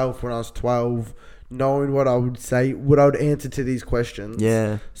myself when I was 12, knowing what I would say, what I would answer to these questions.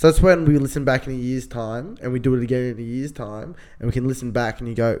 Yeah. So that's when we listen back in a year's time, and we do it again in a year's time, and we can listen back and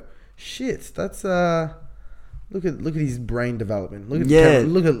you go, shit, that's look at his brain development. Look at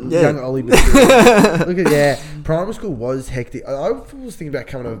young Ollie Smith. Look at primary school was hectic. I was thinking about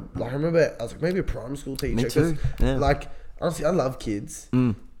coming to, like, I remember I was like, maybe a primary school teacher. Me too. Yeah. Like, honestly, I love kids.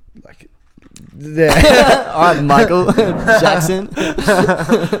 Like, all right, Michael Jackson.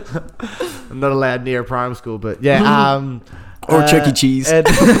 I'm not allowed near a primary school, but or Chuck E. Cheese. I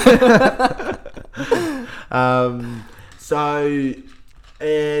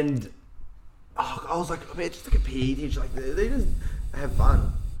was like, man, just like a PE teacher, like they just have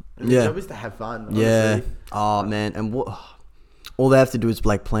fun. And their job is to have fun. Honestly. Yeah. Oh man, and what? All they have to do is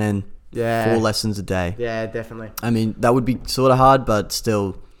like plan 4 lessons a day. Yeah, definitely. I mean, that would be sort of hard, but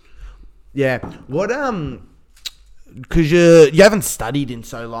still. Yeah. What because you haven't studied in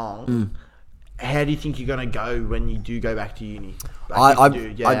so long. How do you think you're gonna go when you do go back to uni? Like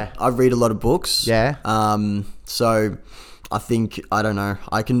I read a lot of books. Yeah. So I think I don't know.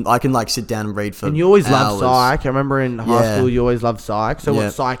 I can like sit down and read for. And you always loved psych. I remember in high school you always loved psych. So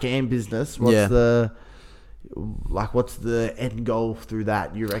what's psych and business? What's the end goal through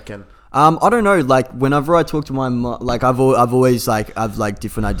that? You reckon? I don't know. Like whenever I talk to my mom, like I've always I've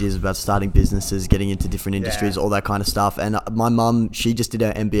different ideas about starting businesses, getting into different industries, all that kind of stuff. And my mum, she just did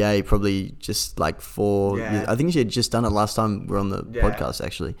her MBA probably just like 4 years. I think she had just done it last time we were on the podcast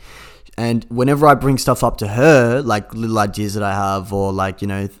actually. And whenever I bring stuff up to her, like little ideas that I have or like, you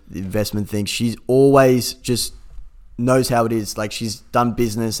know, investment things, she's always just knows how it is. Like she's done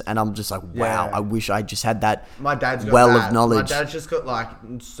business and I'm just like, wow, I wish I just had that my dad's got of knowledge. My dad's just got like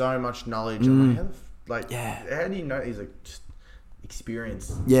so much knowledge. I'm like, how do you know? He's like, just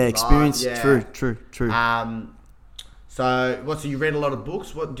experience. Yeah, experience. True. So you read a lot of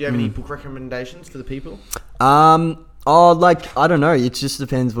books. Do you have any book recommendations for the people? Oh, like I don't know. It just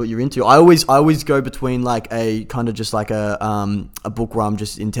depends what you're into. I always go between like a kind of just like a book where I'm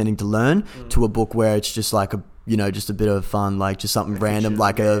just intending to learn to a book where it's just like a, you know, just a bit of fun, like just something random,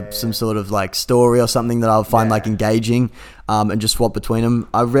 like some sort of like story or something that I'll find like engaging, and just swap between them.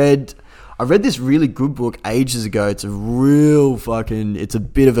 I read I read this really good book ages ago. It's a real fucking, it's a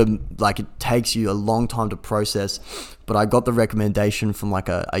bit of a, like, it takes you a long time to process, but I got the recommendation from like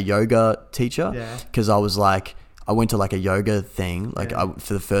a yoga teacher, because I was like, I went to like a yoga thing, like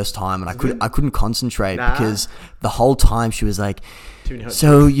for the first time, and I couldn't concentrate because the whole time she was like,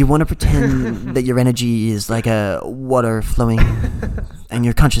 so you want to pretend that your energy is like a water flowing and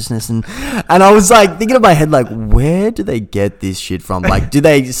your consciousness, and I was like thinking in my head, like, where do they get this shit from? Like, do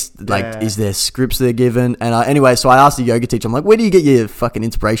they just, like, is there scripts they're given? And anyway, so I asked the yoga teacher, I'm like, where do you get your fucking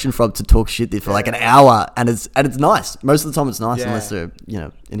inspiration from to talk shit for like an hour? And it's nice. Most of the time it's nice, unless they're, you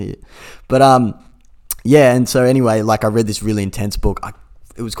know, an idiot. But yeah, and so anyway, like, I read this really intense book.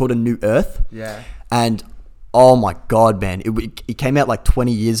 It was called A New Earth. Yeah. And oh my God, man. It came out like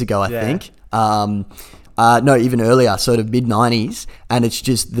 20 years ago, I think. No, even earlier, sort of mid-90s. And it's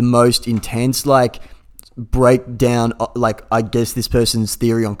just the most intense, like, breakdown, like, I guess this person's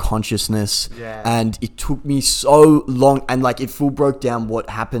theory on consciousness. Yeah. And it took me so long. And, like, it full broke down what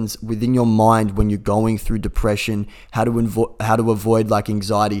happens within your mind when you're going through depression, how to avoid, like,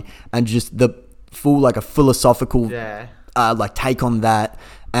 anxiety, and just the full, like, a philosophical like take on that,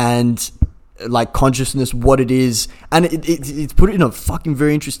 and like consciousness, what it is, and it's put it in a fucking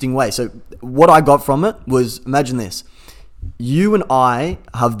very interesting way. So what I got from it was, imagine this: you and I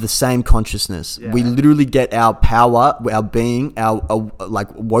have the same consciousness. We literally get our power, our being, our like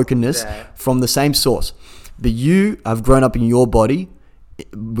wokenness from the same source. But you have grown up in your body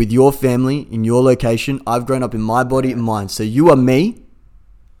with your family in your location. I've grown up in my body and mine. So you are me,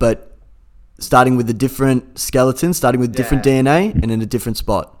 but starting with a different skeleton, starting with different DNA, and in a different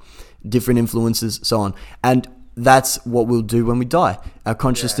spot, different influences, so on. And that's what we'll do when we die. Our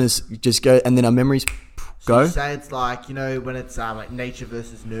consciousness just go, and then our memories go. So you say it's like, you know, when it's like nature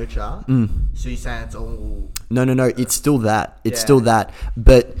versus nurture. So you say it's all... No. It's still that. It's still that.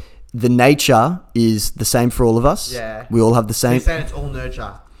 But the nature is the same for all of us. Yeah. We all have the same... So you're saying it's all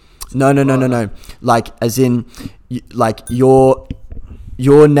nurture? No. Like, as in, like, your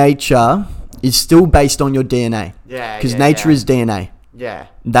nature is still based on your DNA. Yeah. Because nature is DNA. Yeah.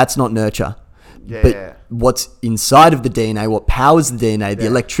 That's not nurture. Yeah. But what's inside of the DNA, what powers the DNA, the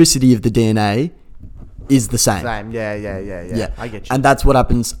electricity of the DNA is the same. Yeah. I get you. And that's what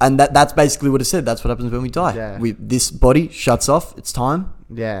happens. And that's basically what it said. That's what happens when we die. Yeah. This body shuts off. It's time.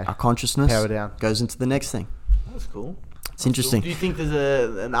 Yeah. Our consciousness power down, goes into the next thing. That's cool. It's interesting. Cool. Do you think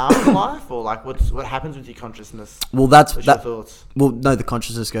there's an afterlife, or like what happens with your consciousness? Well, what's your thoughts? Well, no, the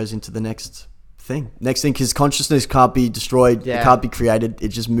consciousness goes into the next thing, because consciousness can't be destroyed. It can't be created. It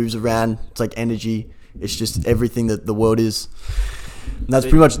just moves around. It's like energy. It's just everything that the world is. And that's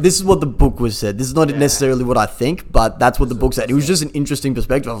pretty much, this is what the book was said. This is not necessarily what I think, but that's what the book said. It was just an interesting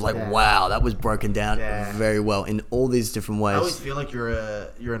perspective. I was like, wow, that was broken down very well in all these different ways. I always feel like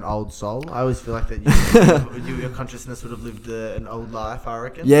you're an old soul. I always feel like that your consciousness would have lived an old life, I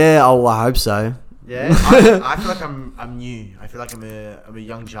reckon. Yeah, I hope so. Yeah, I feel like I'm new. I feel like I'm a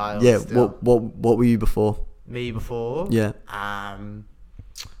young child. Yeah, still. What were you before? Me before? Yeah.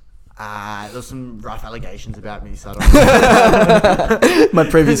 There's some rough allegations about me, so I don't My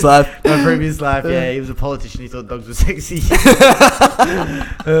previous life. Yeah, he was a politician. He thought dogs were sexy.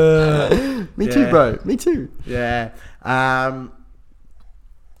 Me too, bro. Me too. Yeah.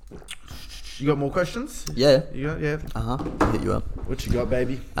 You got more questions? Yeah. You got I'll hit you up. What you got,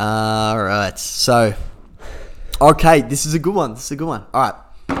 baby? All right. So, okay, this is a good one. All right.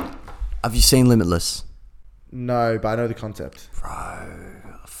 Have you seen Limitless? No, but I know the concept.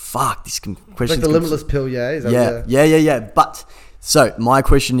 Bro, fuck, this question. Like the Limitless pill, yeah? Is that yeah. But, so, my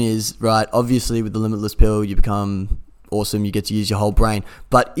question is, right, obviously with the Limitless pill, you become awesome, you get to use your whole brain.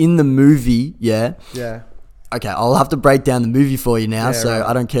 But in the movie, Yeah. Okay, I'll have to break down the movie for you now, so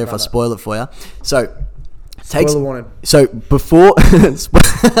I don't care if I spoil it for you. So, spoiler warning. So, before...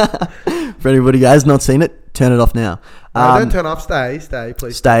 for anybody who has not seen it, turn it off now. No, don't turn off. Stay,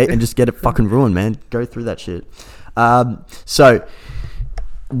 please. Stay and just get it fucking ruined, man. Go through that shit. So,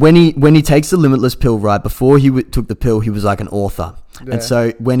 when he takes the Limitless pill, right, before he took the pill, he was like an author. Yeah. And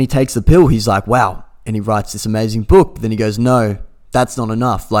so, when he takes the pill, he's like, wow. And he writes this amazing book. But then he goes, no, that's not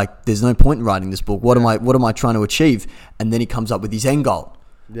enough. Like, there's no point in writing this book. What am I trying to achieve? And then he comes up with his end goal.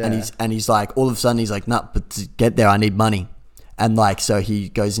 Yeah. And he's like, all of a sudden he's like, nah, but to get there I need money. And like, so he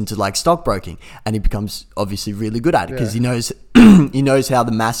goes into like stockbroking, and he becomes obviously really good at it because he knows he knows how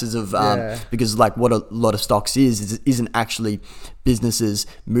the masses of because like what a lot of stocks isn't actually businesses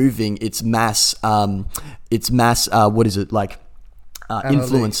moving. It's mass what is it, like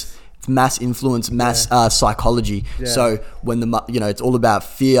influence. It's mass influence, mass psychology. Yeah. So when it's all about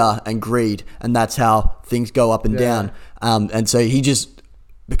fear and greed, and that's how things go up and down. And so he just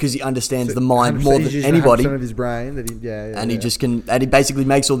because he understands the mind more than anybody. Of his brain that he just can, and he basically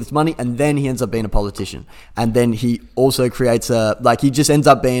makes all this money, and then he ends up being a politician, and then he also creates he just ends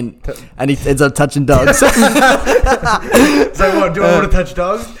up being, and he ends up touching dogs. So what? Do I want to touch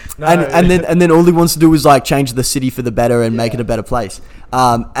dogs? No. And then all he wants to do is like change the city for the better and make it a better place.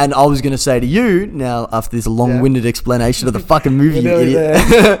 And I was gonna say to you now, after this long-winded explanation of the fucking movie, you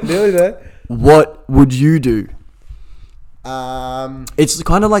idiot, nearly there. What would you do? It's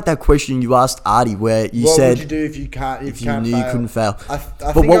kind of like that question you asked Artie, where you said, "What would you do if you can't? If you knew fail? You couldn't fail?"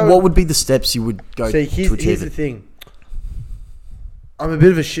 But what would be the steps you would go to achieve here's the thing. I'm a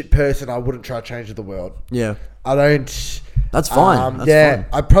bit of a shit person. I wouldn't try to change the world. Yeah, I don't. That's fine. Fine.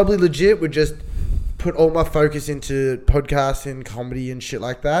 I probably legit would just put all my focus into podcasting, comedy, and shit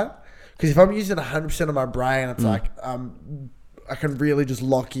like that. Because if I'm using 100% of my brain, it's like I can really just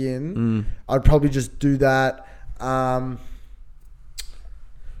lock in. I'd probably just do that.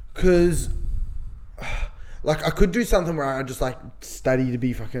 Because like I could do something where I just like study to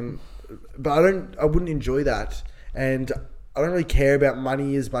be fucking, but I wouldn't enjoy that, and I don't really care about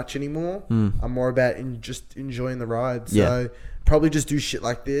money as much anymore. I'm more about just enjoying the ride. So probably just do shit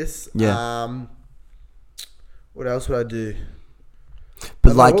like this. What else would I do?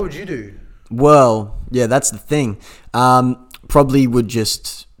 But like, what would you do? Well, yeah, that's the thing. Probably would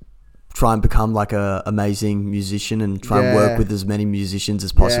just try and become like a amazing musician and try and work with as many musicians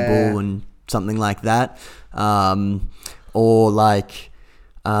as possible and something like that. Or like,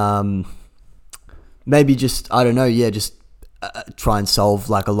 maybe just, I don't know. Yeah. Just try and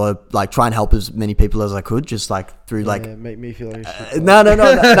solve like a lot of, like try and help as many people as I could, just like through like make me feel like a shit. No,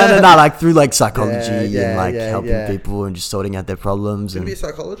 like through like psychology and like helping people and just sorting out their problems. Gonna be a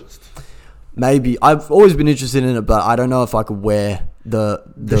psychologist? Maybe. I've always been interested in it, but I don't know if I could wear the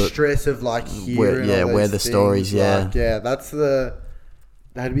stress of like hearing wear the stories. Like,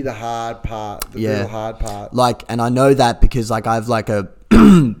 that'd be the hard part. The real hard part. Like, and I know that because like I've like a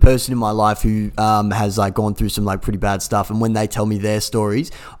person in my life who has like gone through some like pretty bad stuff, and when they tell me their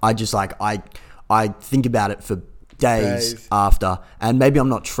stories, I just like I think about it for days after, and maybe I'm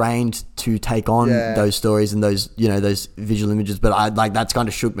not trained to take on those stories and those those visual images, but I like that's kind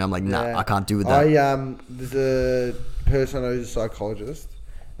of shook me. I'm like, nah, I can't do with that. There's a person I know who's a psychologist,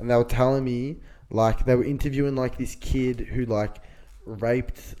 and they were telling me like they were interviewing like this kid who like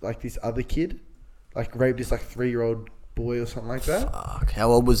raped like this other kid, like raped this like 3-year-old boy or something like that. Fuck.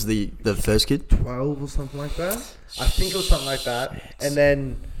 How old was the first kid? 12 or something like that. I think it was something like that. Shit. And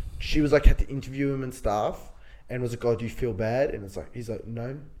then she was like had to interview him and stuff, and was like, "God, do you feel bad?" And it's like he's like,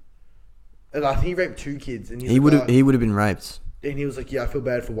 "No." And I think he raped 2 kids, and he would have been raped. And he was like, "Yeah, I feel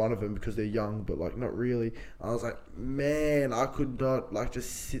bad for one of them because they're young, but like not really." I was like, "Man, I could not like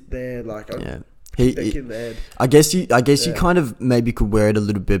just sit there like." I guess you kind of maybe could wear it a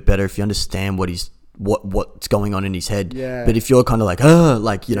little bit better if you understand what's going on in his head. Yeah. But if you're kind of like,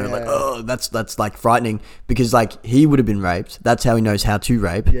 that's like frightening, because like he would have been raped. That's how he knows how to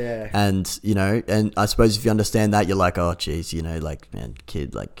rape. Yeah. And and I suppose if you understand that, you're like, oh geez, like, man,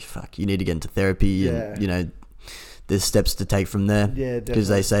 kid, like, fuck, you need to get into therapy and there's steps to take from there. Yeah, because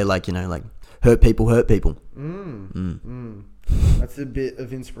they say like, like hurt people. That's a bit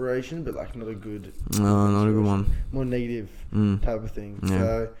of inspiration, but like not a good. No, not a good one. More negative type of thing. Yeah,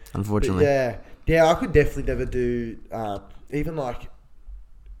 so unfortunately. Yeah, I could definitely never do. Even like,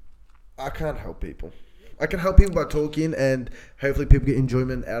 I can't help people. I can help people by talking, and hopefully people get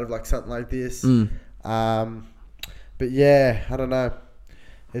enjoyment out of like something like this. But yeah, I don't know.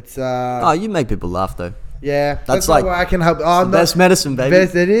 It's you make people laugh though. Yeah, that's like why I can help. The best medicine, baby.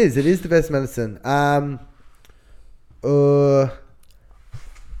 It is the best medicine. What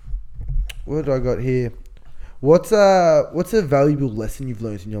do I got here? What's a valuable lesson you've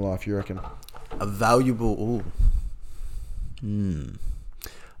learned in your life, you reckon? A valuable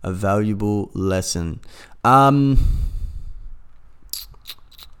lesson. I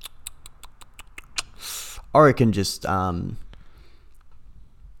reckon just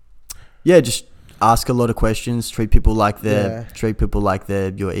just ask a lot of questions, treat people like they're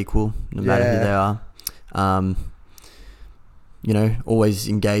your equal, no matter who they are. Always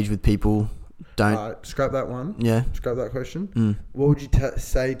engage with people. Don't scrap that one. Yeah, scrap that question. What would you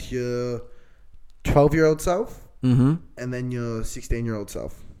say to your 12-year-old self, and then your 16-year-old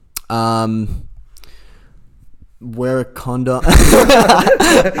self? Wear a condom.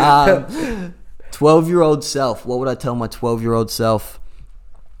 12-year-old self. What would I tell my 12-year-old self?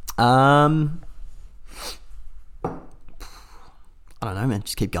 I don't know, man.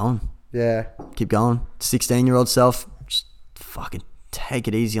 Just keep going. Yeah. Keep going. 16-year-old self, just fucking take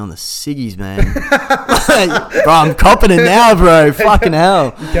it easy on the ciggies, man. Bro, I'm copping it now, bro. Fucking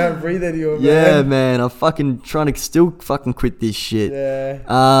hell. You can't breathe anymore, man. Yeah, man. I'm fucking trying to still fucking quit this shit.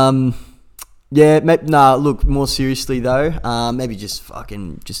 Yeah. Yeah, look, more seriously though, maybe just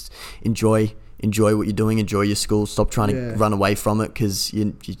enjoy what you're doing, enjoy your school, stop trying to run away from it, because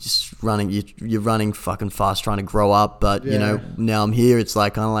you're just you're running fucking fast trying to grow up, but you know, now I'm here, it's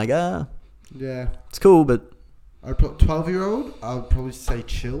like kind of like, yeah, it's cool, but 12-year-old, I would probably say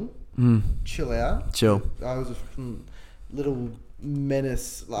chill out. I was a fucking little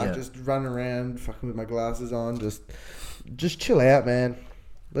menace, like just running around fucking with my glasses on, just chill out, man.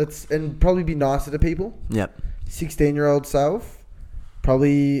 And probably be nicer to people. Yep. 16-year-old self,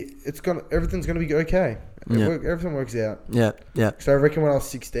 probably everything's gonna be okay. Everything works out. Yeah. So I reckon when I was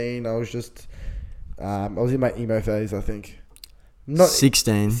 16, I was just I was in my emo phase, I think. Not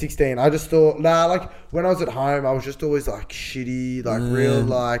 16. I just thought, like when I was at home, I was just always like shitty, like real,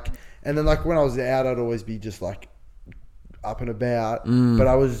 like, and then like when I was out, I'd always be just like up and about. But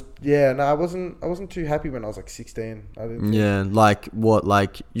I wasn't too happy when I was like 16. I didn't. Yeah, like what?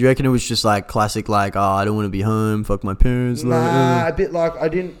 Like you reckon it was just like classic, like, oh, I don't want to be home, fuck my parents. Nah, a bit like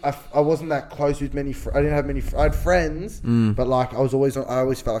I wasn't that close with many. I didn't have many. I had friends, but like I always felt like I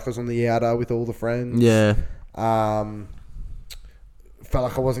was on the outer with all the friends. Yeah. Felt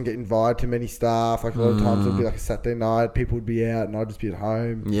like I wasn't getting invited to many stuff. Like a lot of times it would be like a Saturday night, people would be out, and I'd just be at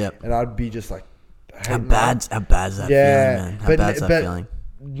home. Yeah. And I'd be just like, how bad's that feeling, man? How bad's that feeling?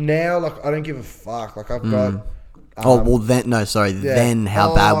 Now, like, I don't give a fuck. Like, I've got. Then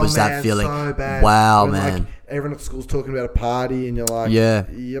how bad was that feeling? So bad. Wow, when, man. Like, everyone at school's talking about a party, and you're like,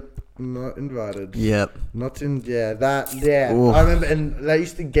 yep, not invited. Yep. Not in. Yeah, that. Yeah. Oof. I remember, and they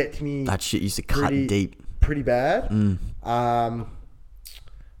used to get to me. That shit used to cut deep. Pretty bad.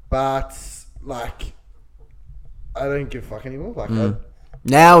 But like, I don't give a fuck anymore. Like,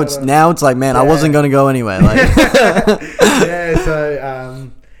 now it's like, man, I wasn't gonna go anyway. Like, yeah.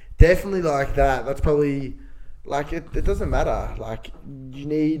 So definitely like that. That's probably like it doesn't matter. Like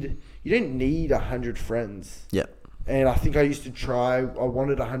you don't need 100 friends. Yep. And I think I used to try. I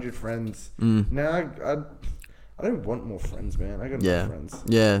wanted 100 friends. Now I don't want more friends, man. I got enough friends.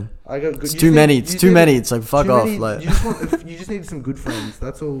 Yeah. I got good. It's too many. It's too many. It's like fuck off. Like you just need some good friends.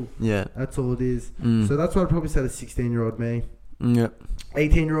 That's all. Yeah. That's all it is. So that's what I'd probably say to 16-year-old me. Yep.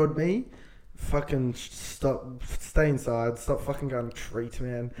 18-year-old me, fucking stay inside. Stop fucking going to treats,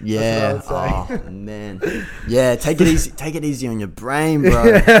 man. Yeah. That's what I would say. Oh man. Yeah. Take it easy. Take it easy on your brain,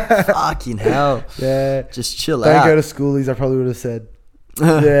 bro. Fucking hell. Yeah. Just chill out. Don't go to schoolies. I probably would have said.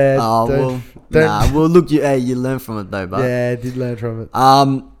 Yeah. Well, look, you learn from it though, but yeah, I did learn from it.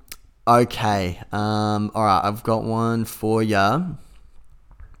 Okay. All right, I've got one for ya.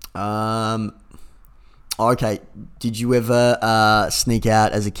 Okay. Did you ever sneak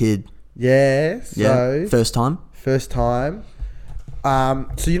out as a kid? Yeah. So first time.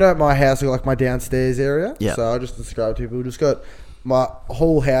 So you know, at my house, I got like my downstairs area. Yeah. So I just describe to people. We just got. My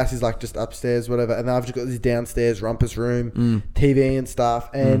whole house is like just upstairs, whatever, and then I've just got this downstairs rumpus room, TV and stuff,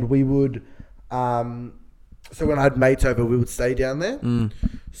 and we would, so when I had mates over, we would stay down there.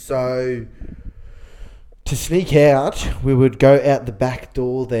 So to sneak out, we would go out the back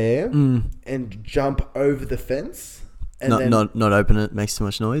door there and jump over the fence, and not open it, makes too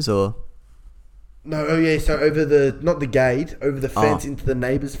much noise, or no? Oh yeah, so over not the gate, over the fence into the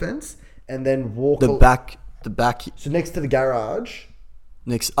neighbour's fence, and then walk the back. So next to the garage.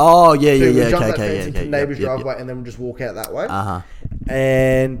 Next. Oh yeah, so yeah. Jump Okay, that fence into the neighbour's driveway, and then we'll just walk out that way.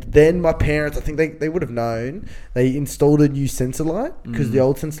 And then my parents, I think they would have known. They installed a new sensor light because the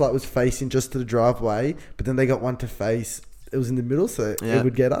old sensor light was facing just to the driveway, but then they got one to face. It was in the middle, so it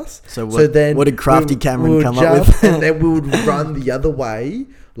would get us. So then, what did Crafty Cameron come up with? And then we would run the other way,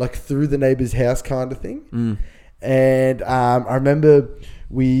 like through the neighbour's house, kind of thing. And I remember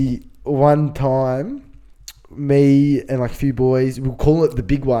one time. Me and like a few boys, we'll call it the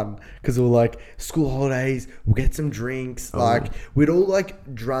big one because we were like school holidays, we'll get some drinks. Like we'd all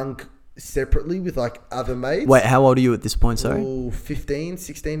like drunk separately with like other mates. Wait, how old are you at this point? Sorry, 15,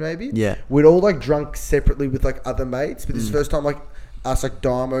 16 maybe. Yeah, we'd all like drunk separately with like other mates, but this is the first time like us like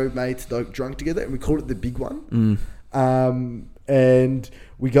Damo mates like drunk together, and we called it the big one. And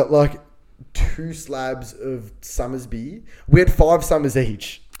we got like 2 slabs of Summersby. We had 5 summers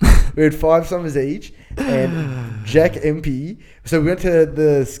each. And Jack MP. So we went to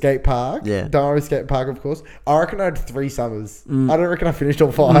the skate park. Yeah. Damo skate park, of course. I reckon I had 3 summers. I don't reckon I finished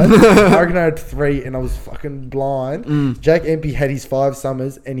all 5. I reckon I had 3 and I was fucking blind. Jack MP had his 5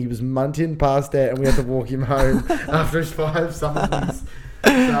 summers and he was munting past out and we had to walk him home after his 5 summers.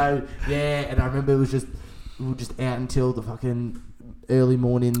 So, yeah. And I remember we were just out until the fucking early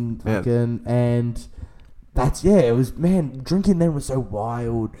morning fucking and that's it was drinking then was so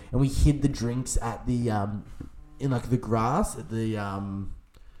wild and we hid the drinks at the in like the grass at the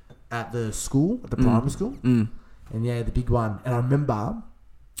school at the primary school and the big one and I remember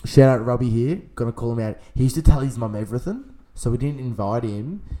shout out to Robbie here gonna call him out he used to tell his mum everything so we didn't invite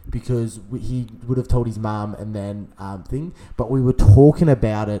him because he would have told his mum and then but we were talking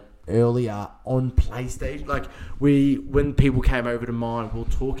about it earlier on PlayStation like when people came over to mine we were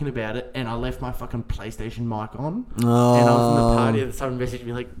talking about it and I left my fucking PlayStation mic on and I was in the party and someone messaged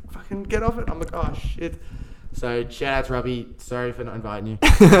me like fucking get off it I'm like oh shit so shout out to Robbie sorry for not inviting you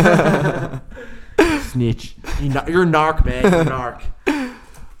snitch you're a narc man you're a narc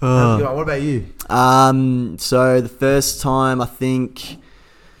what about you so the first time I think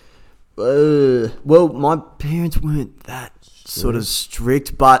well my parents weren't that sort of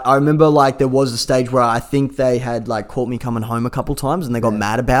strict but I remember like there was a stage where I think they had like caught me coming home a couple times and they got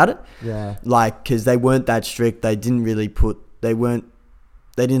mad about it like because they weren't that strict they didn't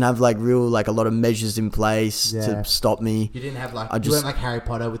have like real like a lot of measures in place to stop me. You didn't have like you weren't like Harry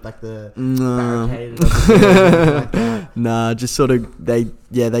Potter with like the barricade like that. Nah, just sort of they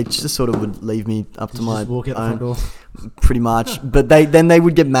just sort of would leave me up to my walk out the front door. Pretty much. But they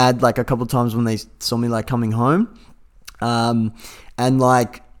would get mad like a couple of times when they saw me like coming home. And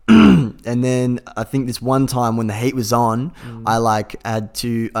like and then I think this one time when the heat was on, I like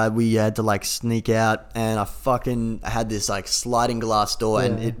we had to like sneak out and I fucking had this like sliding glass door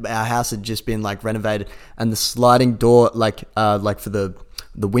and our house had just been like renovated and the sliding door like for the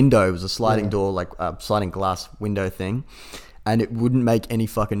window was a sliding door like sliding glass window thing and it wouldn't make any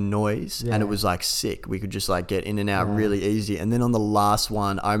fucking noise and it was like sick. We could just like get in and out really easy. And then on the last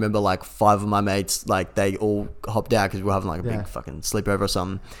one, I remember like 5 of my mates, like they all hopped out because we were having like a big fucking sleepover or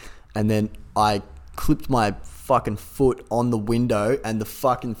something. And then I clipped my fucking foot on the window and the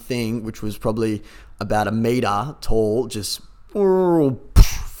fucking thing, which was probably about 1 meter tall, just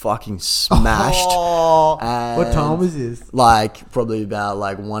fucking smashed. What time was this? Like probably about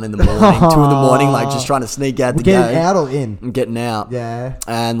like 1 in the morning, 2 in the morning, like just trying to sneak out the gate. Getting out or in? Getting out. Yeah.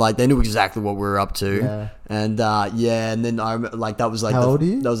 And like they knew exactly what we were up to. Yeah. And and then I like that was like how old are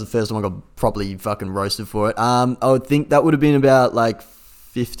you? That was the first time I got properly fucking roasted for it. I would think that would have been about like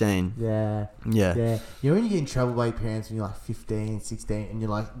 15. Yeah. Yeah. Yeah. You know when you get in trouble by your parents when you're like 15, 16 and you're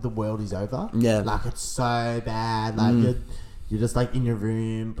like the world is over? Yeah. Like it's so bad. Like you're just like in your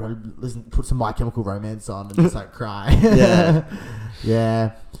room, probably put some My Chemical Romance on and just like cry. Yeah.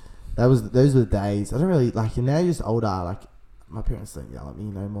 Yeah. Those were the days. I don't really like now you're just older, like my parents don't yell at me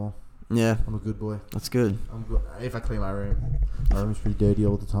no more. Yeah. I'm a good boy. That's good. I'm good. If I clean my room. My room's pretty dirty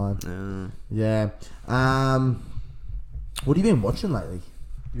all the time. Yeah. What have you been watching lately?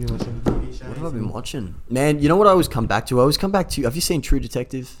 Have you been watching TV shows? What have I been watching? Man, you know what I always come back to? Have you seen True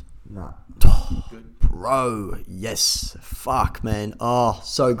Detective? No. Good. Bro, yes. Fuck, man. Oh,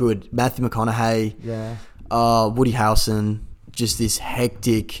 so good. Matthew McConaughey. Yeah. Woody Harrelson. Just this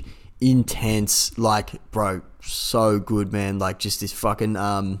hectic, intense, like, bro, so good, man. Like, just this fucking...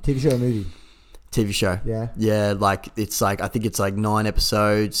 TV show or movie? TV show. Yeah. Yeah, like, it's like, I think it's like 9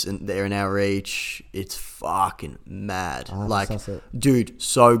 episodes and they're an hour each. It's fucking mad. Like, dude,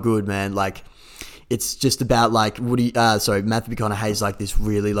 so good, man. Like, it's just about like Matthew McConaughey's like this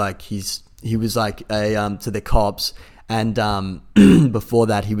really like, he was like a, to the cops and, before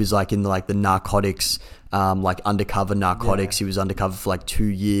that he was like in like the narcotics, like undercover narcotics. He was undercover for like 2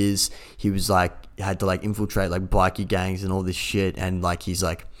 years. He was like, had to like infiltrate like bikie gangs and all this shit. And like, he's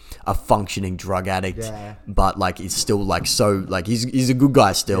like a functioning drug addict, but like, he's still like, so like, he's a good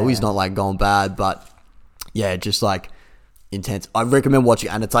guy still. He's not like gone bad, but yeah, just like intense. I recommend watching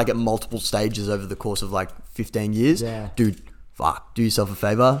it, and it's like at multiple stages over the course of like 15 years. Dude, fuck, do yourself a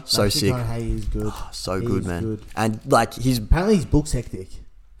favor. So sick. He is good. So good, man. Good. And like apparently his book's hectic.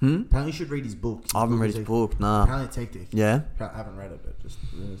 Apparently you should read his book. I haven't read his book. Nah. Apparently it's hectic. Yeah. I haven't read it, but just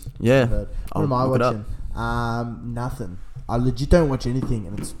yeah. What am I watching? Nothing. I legit don't watch anything,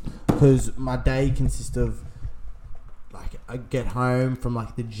 and it's because my day consists of like I get home from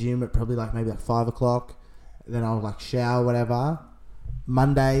like the gym at probably like maybe like 5 o'clock. Then I'll like shower, whatever.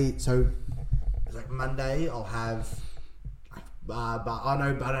 Monday, I'll have I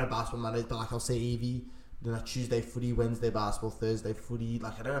don't know basketball Mondays, but like I'll see Evie. Then like Tuesday footy, Wednesday basketball, Thursday footy.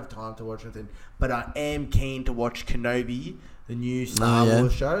 Like I don't have time to watch anything, but I am keen to watch Kenobi, the new Star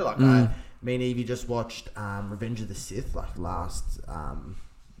Wars show. Like me and Evie just watched Revenge of the Sith like last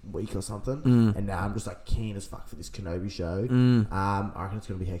week or something, and now I'm just like keen as fuck for this Kenobi show. I reckon it's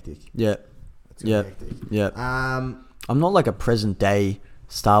gonna be hectic. Yeah. It's gonna be hectic. Yeah. I'm not like a present day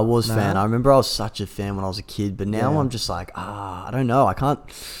Star Wars fan. I remember I was such a fan when I was a kid, but now I'm just like, I don't know. I can't.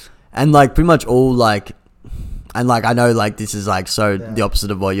 And like pretty much all like, and like I know like this is like the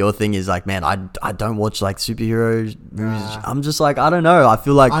opposite of what your thing is. Like, man, I don't watch like superhero movies. I'm just like, I don't know. I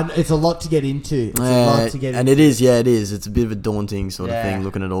feel like it's a lot to get into. And it is. Yeah, it is. It's a bit of a daunting sort of thing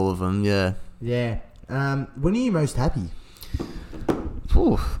looking at all of them. Yeah. Yeah. When are you most happy?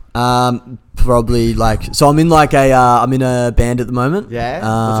 Probably like, so I'm in like I'm in a band at the moment. Yeah.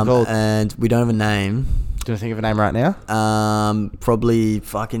 What's it called? And we don't have a name. Do you think of a name right now? Probably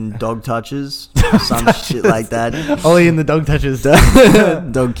fucking Dog Touches, some shit like that. Ollie and the Dog Touches.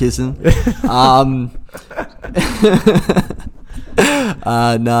 Dog kissing.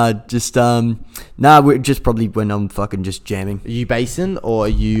 We're just probably when I'm fucking just jamming. Are you bassing or are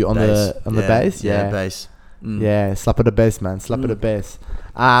you on the bass? Yeah, bass. Yeah, slap at the bass, man. Slap at the bass.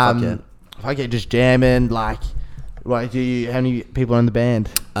 Okay, just jamming. Like, how many people are in the band?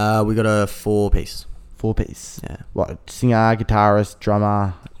 We got a 4-piece. 4-piece. Yeah. What? Singer, guitarist,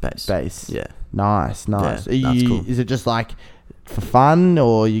 drummer, bass. Yeah. Nice. Yeah, that's cool. Is it just like for fun,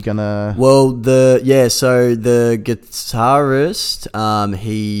 or are you gonna? Well, so the guitarist,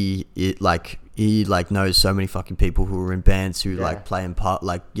 he knows so many fucking people who are in bands who like play in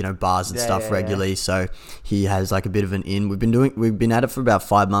bars and stuff regularly. So he has like a bit of an in. We've been at it for about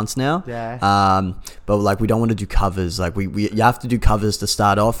 5 months now. Yeah. But like we don't want to do covers. Like you have to do covers to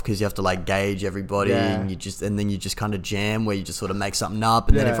start off because you have to like gauge everybody and then you just kind of jam where you just sort of make something up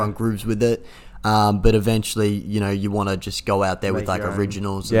and then everyone grooves with it. But eventually, you want to just go out there with like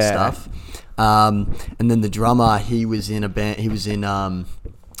originals and stuff. And then the drummer, he was in a band.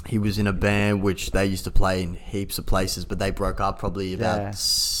 He was in a band which they used to play in heaps of places, but they broke up probably about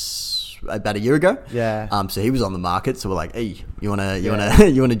a year ago. Yeah. So he was on the market. So we're like, hey, you wanna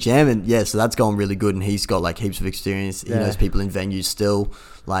jam? And so that's going really good. And he's got like heaps of experience. He knows people in venues still.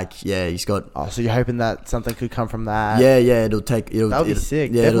 Like, he's got. Oh, so you're hoping that something could come from that? Yeah. That'll be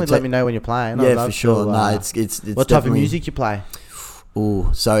sick. Definitely let me know when you're playing. Yeah, for sure. It's what type of music you play?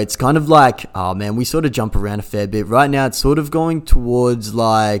 Oh, so it's kind of like, oh man, we sort of jump around a fair bit. Right now, it's sort of going towards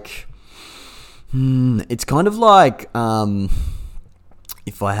like, it's kind of like,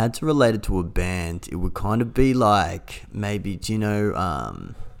 if I had to relate it to a band, it would kind of be like, maybe, do you know,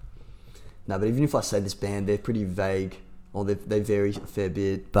 no, but even if I say this band, they're pretty vague, or they vary a fair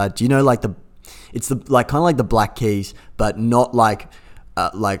bit. But do you know, like it's kind of like the Black Keys, but not like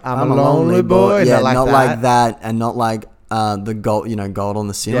I'm a lonely boy. Yeah, not like that, and not like. The gold, Gold on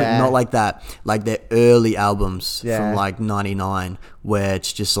the Ceiling, not like that. Like their early albums from like '99, where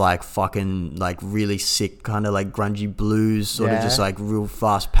it's just like fucking like really sick, kind of like grungy blues, sort of just like real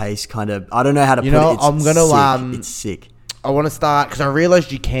fast paced, kind of. I don't know how to put it. It's sick. I want to start because I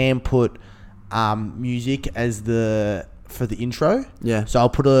realized you can put music as for the intro. Yeah. So I'll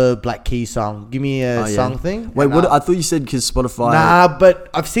put a Black Keys song. Give me a song thing. Wait, what? I thought you said because Spotify. Nah, but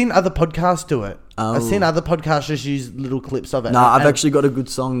I've seen other podcasts do it. I've seen other podcasts just use little clips of it. Nah, I've actually got a good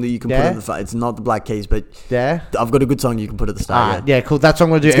song that you can put at the front. It's not the Black Keys, but I've got a good song you can put at the start. Yeah, cool. That's what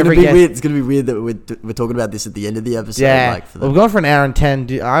I'm going to do. It's going to be weird that we're talking about this at the end of the episode. Yeah. We've gone for an hour and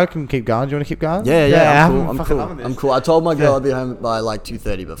 10. I can keep going. Do you want to keep going? Yeah. I'm cool. I told my girl I'd be home by like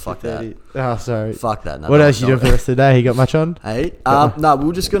 2:30, but fuck that. Oh, sorry. Fuck that. No, what else you doing for the rest of the day? You got much on? Hey, no,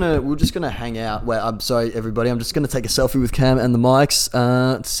 we're just gonna hang out. Wait, I'm sorry, everybody. I'm just gonna take a selfie with Cam and the mics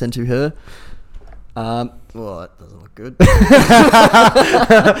to send to her. Well, that doesn't look good. That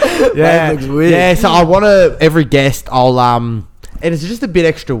looks weird. Yeah, so I want to every guest. I'll and it's just a bit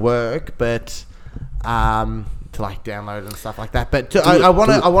extra work, but to like download and stuff like that. But I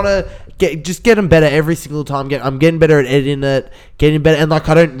want to get them better every single time. I'm getting better at editing it, getting better, and like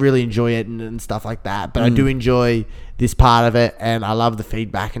I don't really enjoy it and stuff like that, but I do enjoy this part of it, and I love the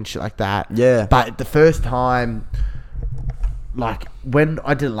feedback and shit like that. Yeah. But the first time, like when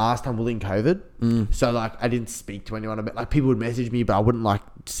I did it last time, in COVID, so like I didn't speak to anyone about. Like people would message me, but I wouldn't like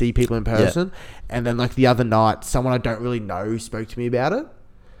see people in person. And then like the other night, someone I don't really know spoke to me about it.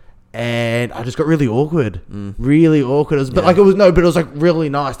 And I just got really awkward. Really awkward. It was, but it was like really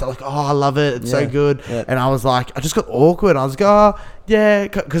nice. They're like, oh, I love it. It's so good. Yeah. And I was like, I just got awkward. I was like, oh, yeah.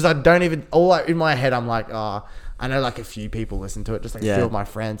 Because I don't even, in my head, I'm like, oh, I know like a few people listen to it, just like a few of my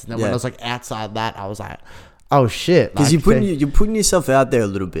friends. And then when I was like outside that, I was like, oh shit. Because like, you're putting yourself out there a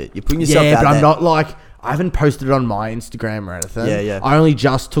little bit. You're putting yourself out there. Yeah, but I'm not like, I haven't posted it on my Instagram or anything. Yeah. I only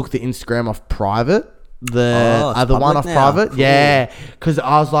just took the Instagram off private. The other one off now. Private. Cool. Yeah. Because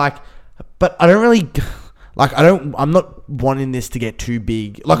I was like, but I don't really, Like, I'm not wanting this to get too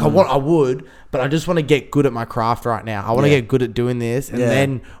big. Like, I would, but I just want to get good at my craft right now. I want to get good at doing this. And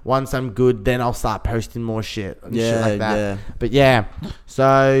then once I'm good, then I'll start posting more shit and shit like that. Yeah. But yeah,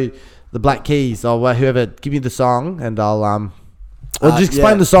 so the Black Keys, or whoever, give me the song and I'll just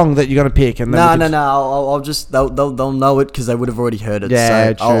explain the song that you're gonna pick, and then no. I'll just they'll know it because they would have already heard it. Yeah,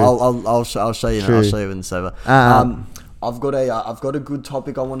 so true. I'll show you. I'll show you when it's over. I've got a good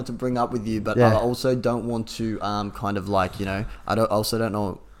topic I wanted to bring up with you, but I also don't want to kind of like, you know, I don't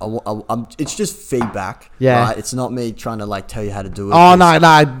know. It's just feedback. Yeah, right? It's not me trying to like tell you how to do it. Oh no,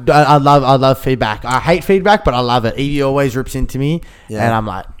 I love feedback. I hate feedback, but I love it. Evie always rips into me, and I'm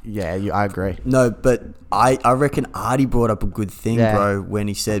like, I agree. No, but I reckon Artie brought up a good thing, bro, when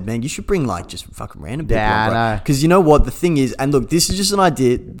he said, man, you should bring like just fucking random people. Yeah, bro. I know. Because you know what the thing is, and look, this is just an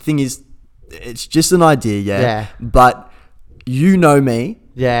idea. The thing is, it's just an idea, yeah. But you know me,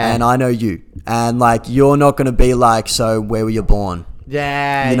 and I know you, and like you're not gonna be like, so where were you born?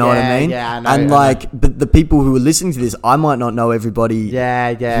 Yeah, you know what I mean? Yeah, I know. And like, but the people who are listening to this, I might not know everybody.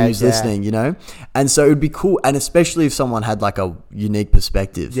 Who's listening, you know? And so it would be cool, and especially if someone had like a unique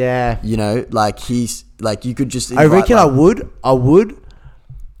perspective. Yeah, you know, like he's like you could just. I reckon like, I would.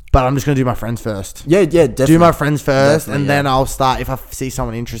 But I'm just going to do my friends first. Yeah, definitely. Do my friends first, and then I'll start. If I see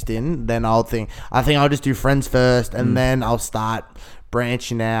someone interesting, then I think I'll just do friends first, and then I'll start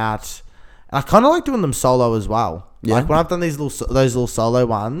branching out. And I kind of like doing them solo as well. Yeah. Like when I've done those little solo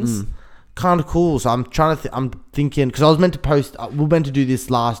ones, kind of cool. So I'm trying to. I'm thinking because I was meant to post. We were meant to do this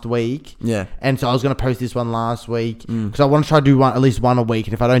last week. Yeah. And so I was going to post this one last week because I want to try to do at least one a week.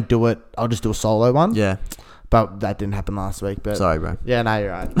 And if I don't do it, I'll just do a solo one. Yeah. But that didn't happen last week. But sorry, bro. Yeah, no,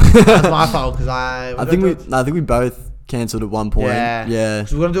 you're right. That's my fault because I think we both cancelled at one point. Yeah.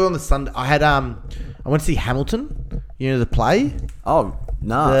 So we're gonna do it on the Sunday. I had I went to see Hamilton. You know the play. Oh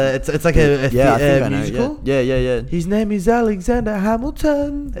no. It's like a musical. Yeah. His name is Alexander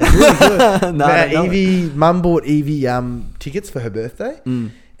Hamilton. It's really good. Evie, mum bought Evie tickets for her birthday.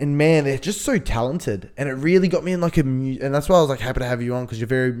 And man, they're just so talented, and it really got me in like and that's why I was like happy to have you on because you're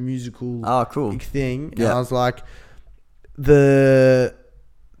very musical. Oh, cool thing. And I was like, the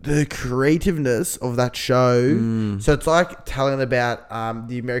creativeness of that show. So it's like telling about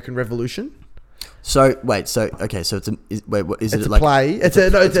the American Revolution. So wait, so it's a it's a play. It's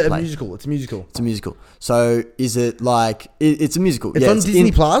a musical. It's a musical. It's a musical. So is it like it's a musical? It's on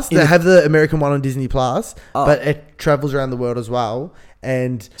Disney Plus. They have the American one on Disney Plus, but it travels around the world as well.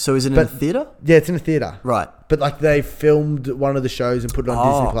 And so is it in a theater? Yeah, it's in a theater. Right. But like they filmed one of the shows and put it on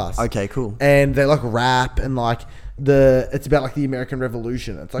Disney Plus. Okay, cool. And they like rap and like it's about like the American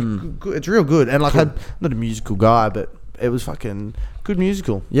Revolution. It's like it's real good. And like I'm not a musical guy, but it was fucking good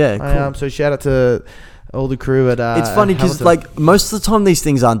musical. Yeah, cool. So shout out to all the crew at it's funny because like most of the time these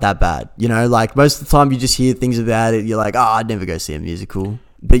things aren't that bad, you know, like most of the time you just hear things about it, you're like, I'd never go see a musical.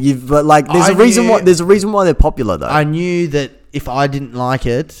 But there's a reason why they're popular though. I knew that if I didn't like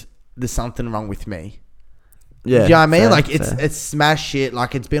it, there's something wrong with me. Yeah. You know what I mean? Like it's smash shit,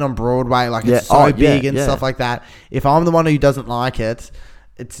 like it's been on Broadway, like it's so big and stuff like that. If I'm the one who doesn't like it,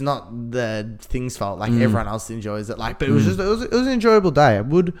 it's not the thing's fault. Like everyone else enjoys it. Like, but it was an enjoyable day. I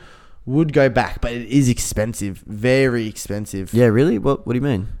would go back, but it is expensive, very expensive. Yeah, really? What do you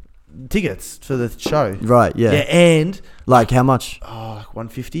mean? Tickets for the show. Right, yeah. Yeah, and like how much? Oh, like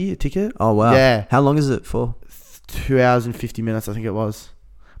 $150 a ticket. Oh wow. Yeah. How long is it for? 2 hours and 50 minutes, I think it was.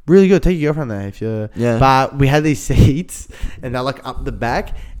 Really good. Take your girlfriend there if you're. Yeah. But we had these seats, and they're like up the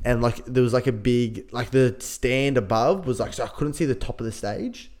back, and like there was like a big like the stand above was like so I couldn't see the top of the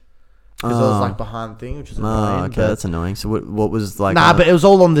stage. Because I was like behind the thing, which was annoying. Okay, that's annoying. So what was like? Nah, but it was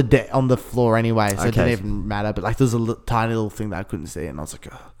all on the floor anyway, so it didn't even matter. But like, there was a tiny little thing that I couldn't see, and I was like,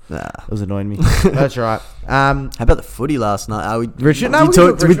 it was annoying me. That's right. How about the footy last night? Richmond?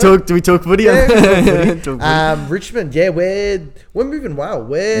 Do we talk footy? Yeah, talk footy. Richmond. Yeah, we're moving well.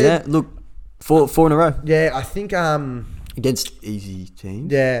 Look, four in a row. Yeah, I think against easy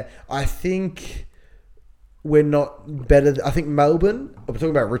teams. Yeah, I think. We're not better. I think Melbourne. We're talking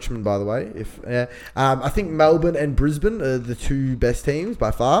about Richmond, by the way. I think Melbourne and Brisbane are the two best teams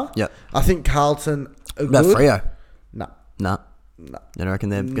by far. Yeah. I think Carlton are about good. Freo? No. You don't reckon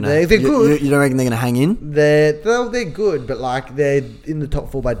they're gonna? They're good. You don't reckon they're gonna hang in? They're good, but like they're in the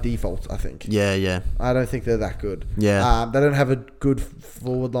top four by default. I think. Yeah. I don't think they're that good. Yeah. They don't have a good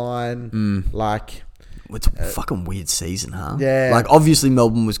forward line. Like. It's a fucking weird season, huh? Yeah. Like, obviously,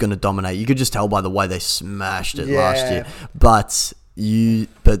 Melbourne was going to dominate. You could just tell by the way they smashed it last year. But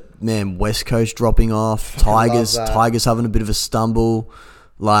man, West Coast dropping off. Tigers having a bit of a stumble.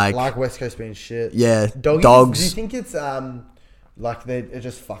 Like West Coast being shit. Yeah. Dogs. Do you think it's like it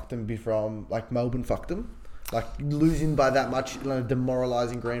just fucked them from like Melbourne fucked them? Like losing by that much,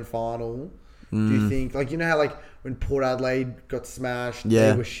 demoralising grand final. Do you think, like, you know how like when Port Adelaide got smashed,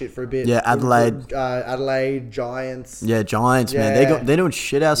 they were shit for a bit. Yeah, Adelaide, Adelaide Giants. Yeah, Giants, man, they're doing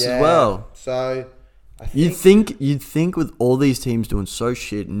shit house as well. So I think you'd think with all these teams doing so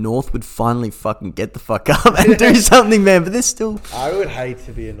shit, North would finally fucking get the fuck up and do something, man. But they're still. I would hate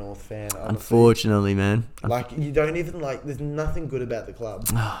to be a North fan. Honestly. Unfortunately, man. Like you don't even like. There's nothing good about the club.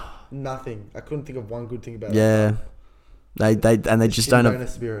 Nothing. I couldn't think of one good thing about it. Yeah. They just don't have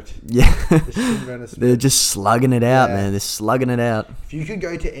spirit. Yeah. The They're just slugging it out, man. They're slugging it out. If you could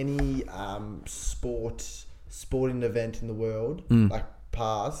go to any sporting event in the world, like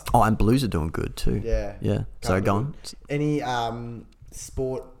past. Oh, and Blues are doing good too. Yeah. Yeah. So go on. Any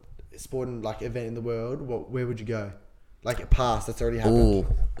sporting like event in the world, where would you go? Like past, that's already happened.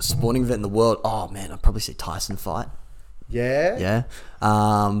 Oh, sporting event in the world. Oh man, I'd probably see Tyson fight. Yeah. Yeah.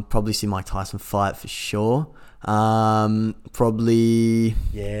 Probably see Mike Tyson fight for sure. Probably.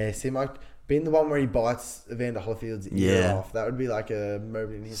 Yeah. See Mike being the one where he bites Evander Holyfield's ear off. That would be like a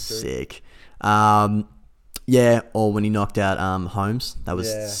moment in history. Sick. Yeah. Or when he knocked out Holmes, that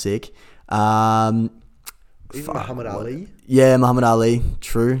was sick. Even Muhammad Ali. Yeah, Muhammad Ali.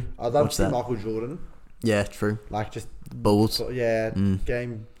 True. I'd love to see Michael Jordan. Yeah, true. Like just Bulls. Yeah.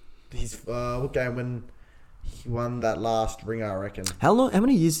 Game. What game when he won that last ring? I reckon. How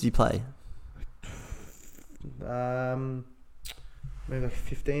many years did he play? Maybe like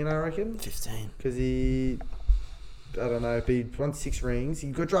 15, I reckon. 15. Because he, I don't know, he won 6 rings.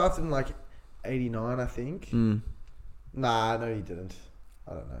 He got drafted in like 89, I think. Nah, no, he didn't.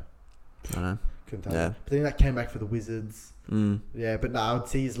 I don't know. Couldn't tell you. But then that came back for the Wizards. Yeah, but no, I would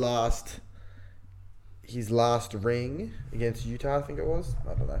see his last ring against Utah, I think it was.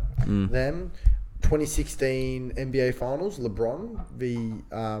 I don't know. Then 2016 NBA Finals, LeBron v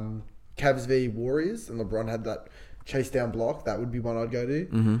Cavs v Warriors, and LeBron had that chase down block. That would be one I'd go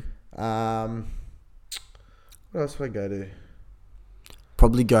to. What else would I go to?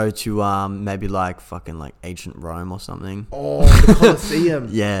 Probably go to maybe like fucking like ancient Rome or something. Oh, the Colosseum.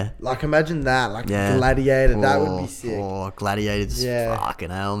 Yeah. Like imagine that, like Gladiator. That would be sick. Oh, Gladiators. Yeah. Fucking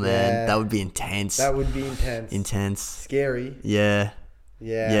hell, man. Yeah. That would be intense. That would be intense. Intense. Scary. Yeah.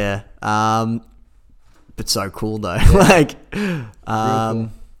 Yeah. Yeah. But so cool though. Like, cool.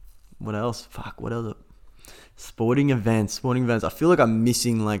 What else? Fuck. What else? Sporting events. I feel like I'm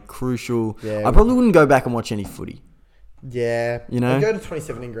missing like crucial. Yeah. I probably wouldn't go back and watch any footy. Yeah. You know? I'd go to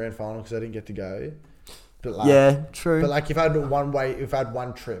 2017 Grand Final because I didn't get to go. But like, yeah, true. But like if I had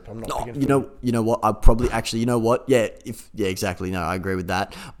one trip, I'm not thinking. You know what? I'd probably actually. You know what? Yeah. Exactly. No, I agree with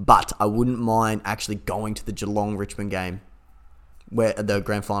that. But I wouldn't mind actually going to the Geelong Richmond game, where the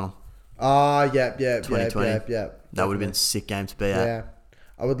Grand Final. Oh, yeah. 2020. Yeah. That would have been a sick game to be at. Yeah.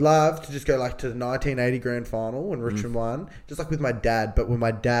 I would love to just go like to the 1980 Grand Final when Richmond won, just like with my dad. But when my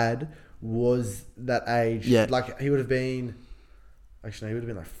dad was that age, like he would have been. Actually, no, he would have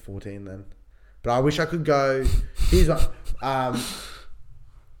been like 14 then. But I wish I could go. Here's one.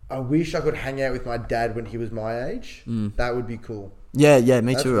 I wish I could hang out with my dad when he was my age. That would be cool. Yeah,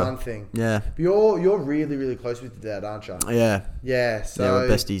 me too. That's one thing. Yeah. But you're really, really close with your dad, aren't you? Yeah. Yeah. So we're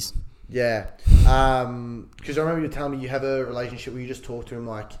besties. Yeah. Because I remember you telling me you have a relationship where you just talk to him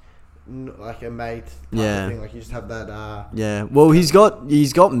like a mate type of thing. Like you just have that. Yeah. Well, he's got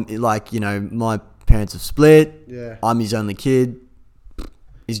like, you know, my parents have split. Yeah. I'm his only kid.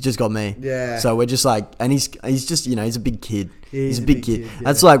 He's just got me. Yeah. So we're just like, and he's just, you know, he's a big kid. He's a big kid. Yeah.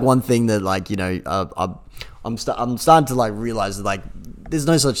 That's like one thing that like, you know, I'm starting to like realize that like there's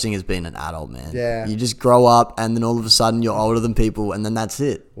no such thing as being an adult, man. Yeah. You just grow up and then all of a sudden you're older than people and then that's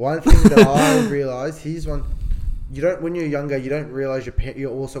it. One thing that I realized, when you're younger, you don't realize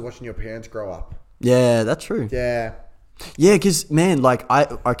you're also watching your parents grow up. Yeah, that's true. Yeah. Yeah, because man, like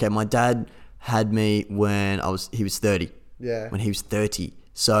my dad had me when he was 30. Yeah. When he was 30.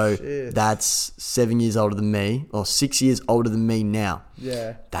 So that's 7 years older than me, or 6 years older than me now.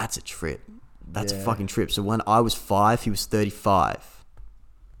 Yeah. That's a trip. That's a fucking trip. So when I was 5, he was 35.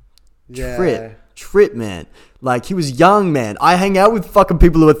 Yeah. Trip, man. Like, he was young, man. I hang out with fucking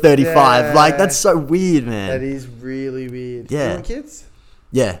people who are 35. Yeah. Like, that's so weird, man. That is really weird. Yeah. You want kids?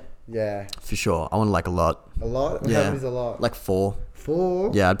 Yeah. Yeah. For sure. I want like a lot. A lot? Yeah. How many's a lot? Like 4.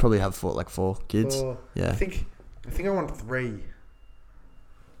 4? Yeah, I'd probably have 4 kids. 4. Yeah. I think I want 3.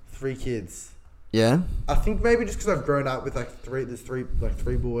 3 kids. Yeah? I think maybe just because I've grown up with there's 3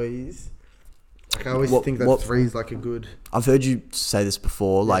 boys. Like I always think that 3 is like a good. I've heard you say this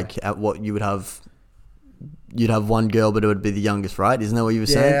before. Like at what you'd have one girl, but it would be the youngest, right? Isn't that what you were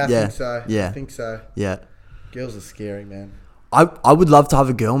saying? Yeah, I think so. Yeah, I think so. Yeah. Girls are scary, man. I would love to have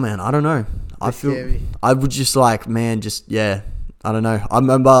a girl, man. I don't know. I feel scary. I would just like, man, just yeah. I don't know. I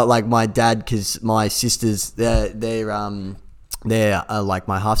remember like my dad, because my sisters, they're like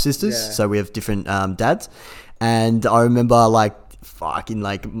my half sisters, so we have different dads, and I remember like fucking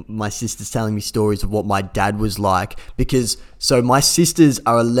like my sisters telling me stories of what my dad was like, because so my sisters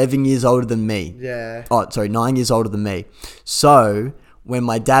are 11 years older than me. 9 years older than me. So when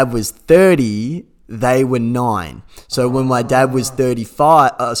my dad was 30, they were 9. So when my dad was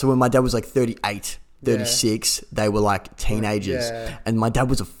 35, so when my dad was like 38, 36, they were like teenagers, and my dad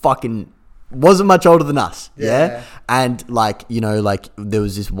was wasn't much older than us, and like, you know, like there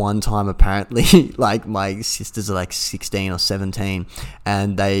was this one time apparently like my sisters are like 16 or 17,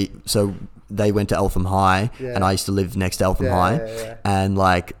 and they went to Eltham High, and I used to live next to Eltham High, and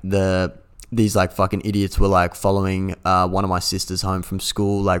like these like fucking idiots were like following one of my sisters home from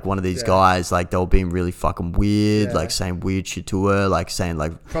school, like one of these guys, like they were being really fucking weird, like saying weird shit to her, like saying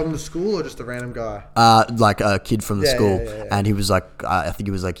like from the school or just a random guy, like a kid from the school, and he was like I think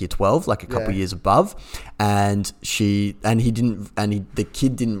he was like year 12, like a couple years above, and the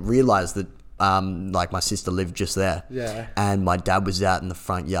kid didn't realize that like my sister lived just there, and my dad was out in the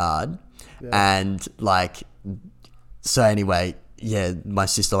front yard, and like, so anyway, my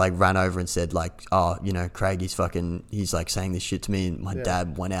sister like ran over and said like, oh, you know, Craig, he's like saying this shit to me, and my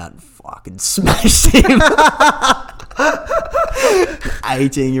dad went out and fucking smashed him.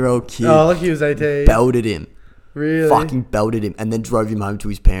 18-year-old kid. Oh, look, he was 18. Belted him. Really? Fucking belted him, and then drove him home to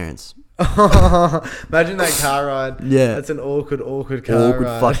his parents. Imagine that car ride. Yeah. That's an awkward car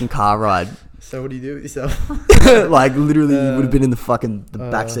ride. Fucking car ride. So what do you do with yourself? Like literally, you would have been in the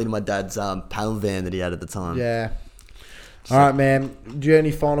backseat of my dad's panel van that he had at the time. Yeah. All right, man. Do you have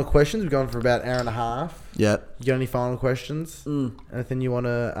any final questions? We've gone for about an hour and a half. Yeah. You got any final questions? Anything you want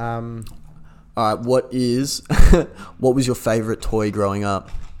to... All right, what was your favourite toy growing up?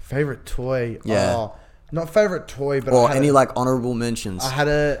 Favourite toy? Yeah. Oh, not favourite toy, but... Or any like honourable mentions? I had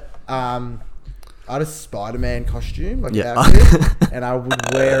a Spider-Man costume, like an outfit, and I would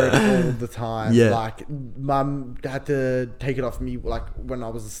wear it all the time. Yeah. Like, Mum had to take it off me, like, when I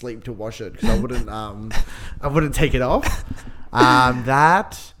was asleep to wash it, because I wouldn't take it off.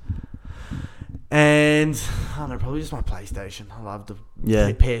 That, and I don't know, probably just my PlayStation. I love the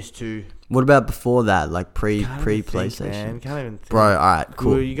PS2. What about before that, like pre-PlayStation? Man. Can't even think. Bro, all right,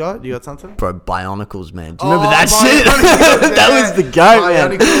 cool. You got something? Bro, Bionicles, man. Do you remember that shit? That was the goat,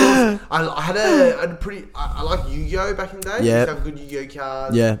 man. I had a pretty... I like Yu-Gi-Oh back in the day. Yeah. I used to have good Yu-Gi-Oh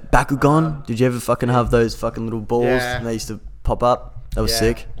cards. Yeah. Bakugan. Did you ever fucking have those fucking little balls? Yeah. And they used to pop up? That was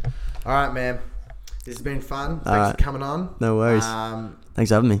sick. All right, man. This has been fun. Thanks for coming on. No worries. Thanks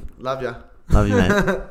for having me. Love ya. Love you, mate.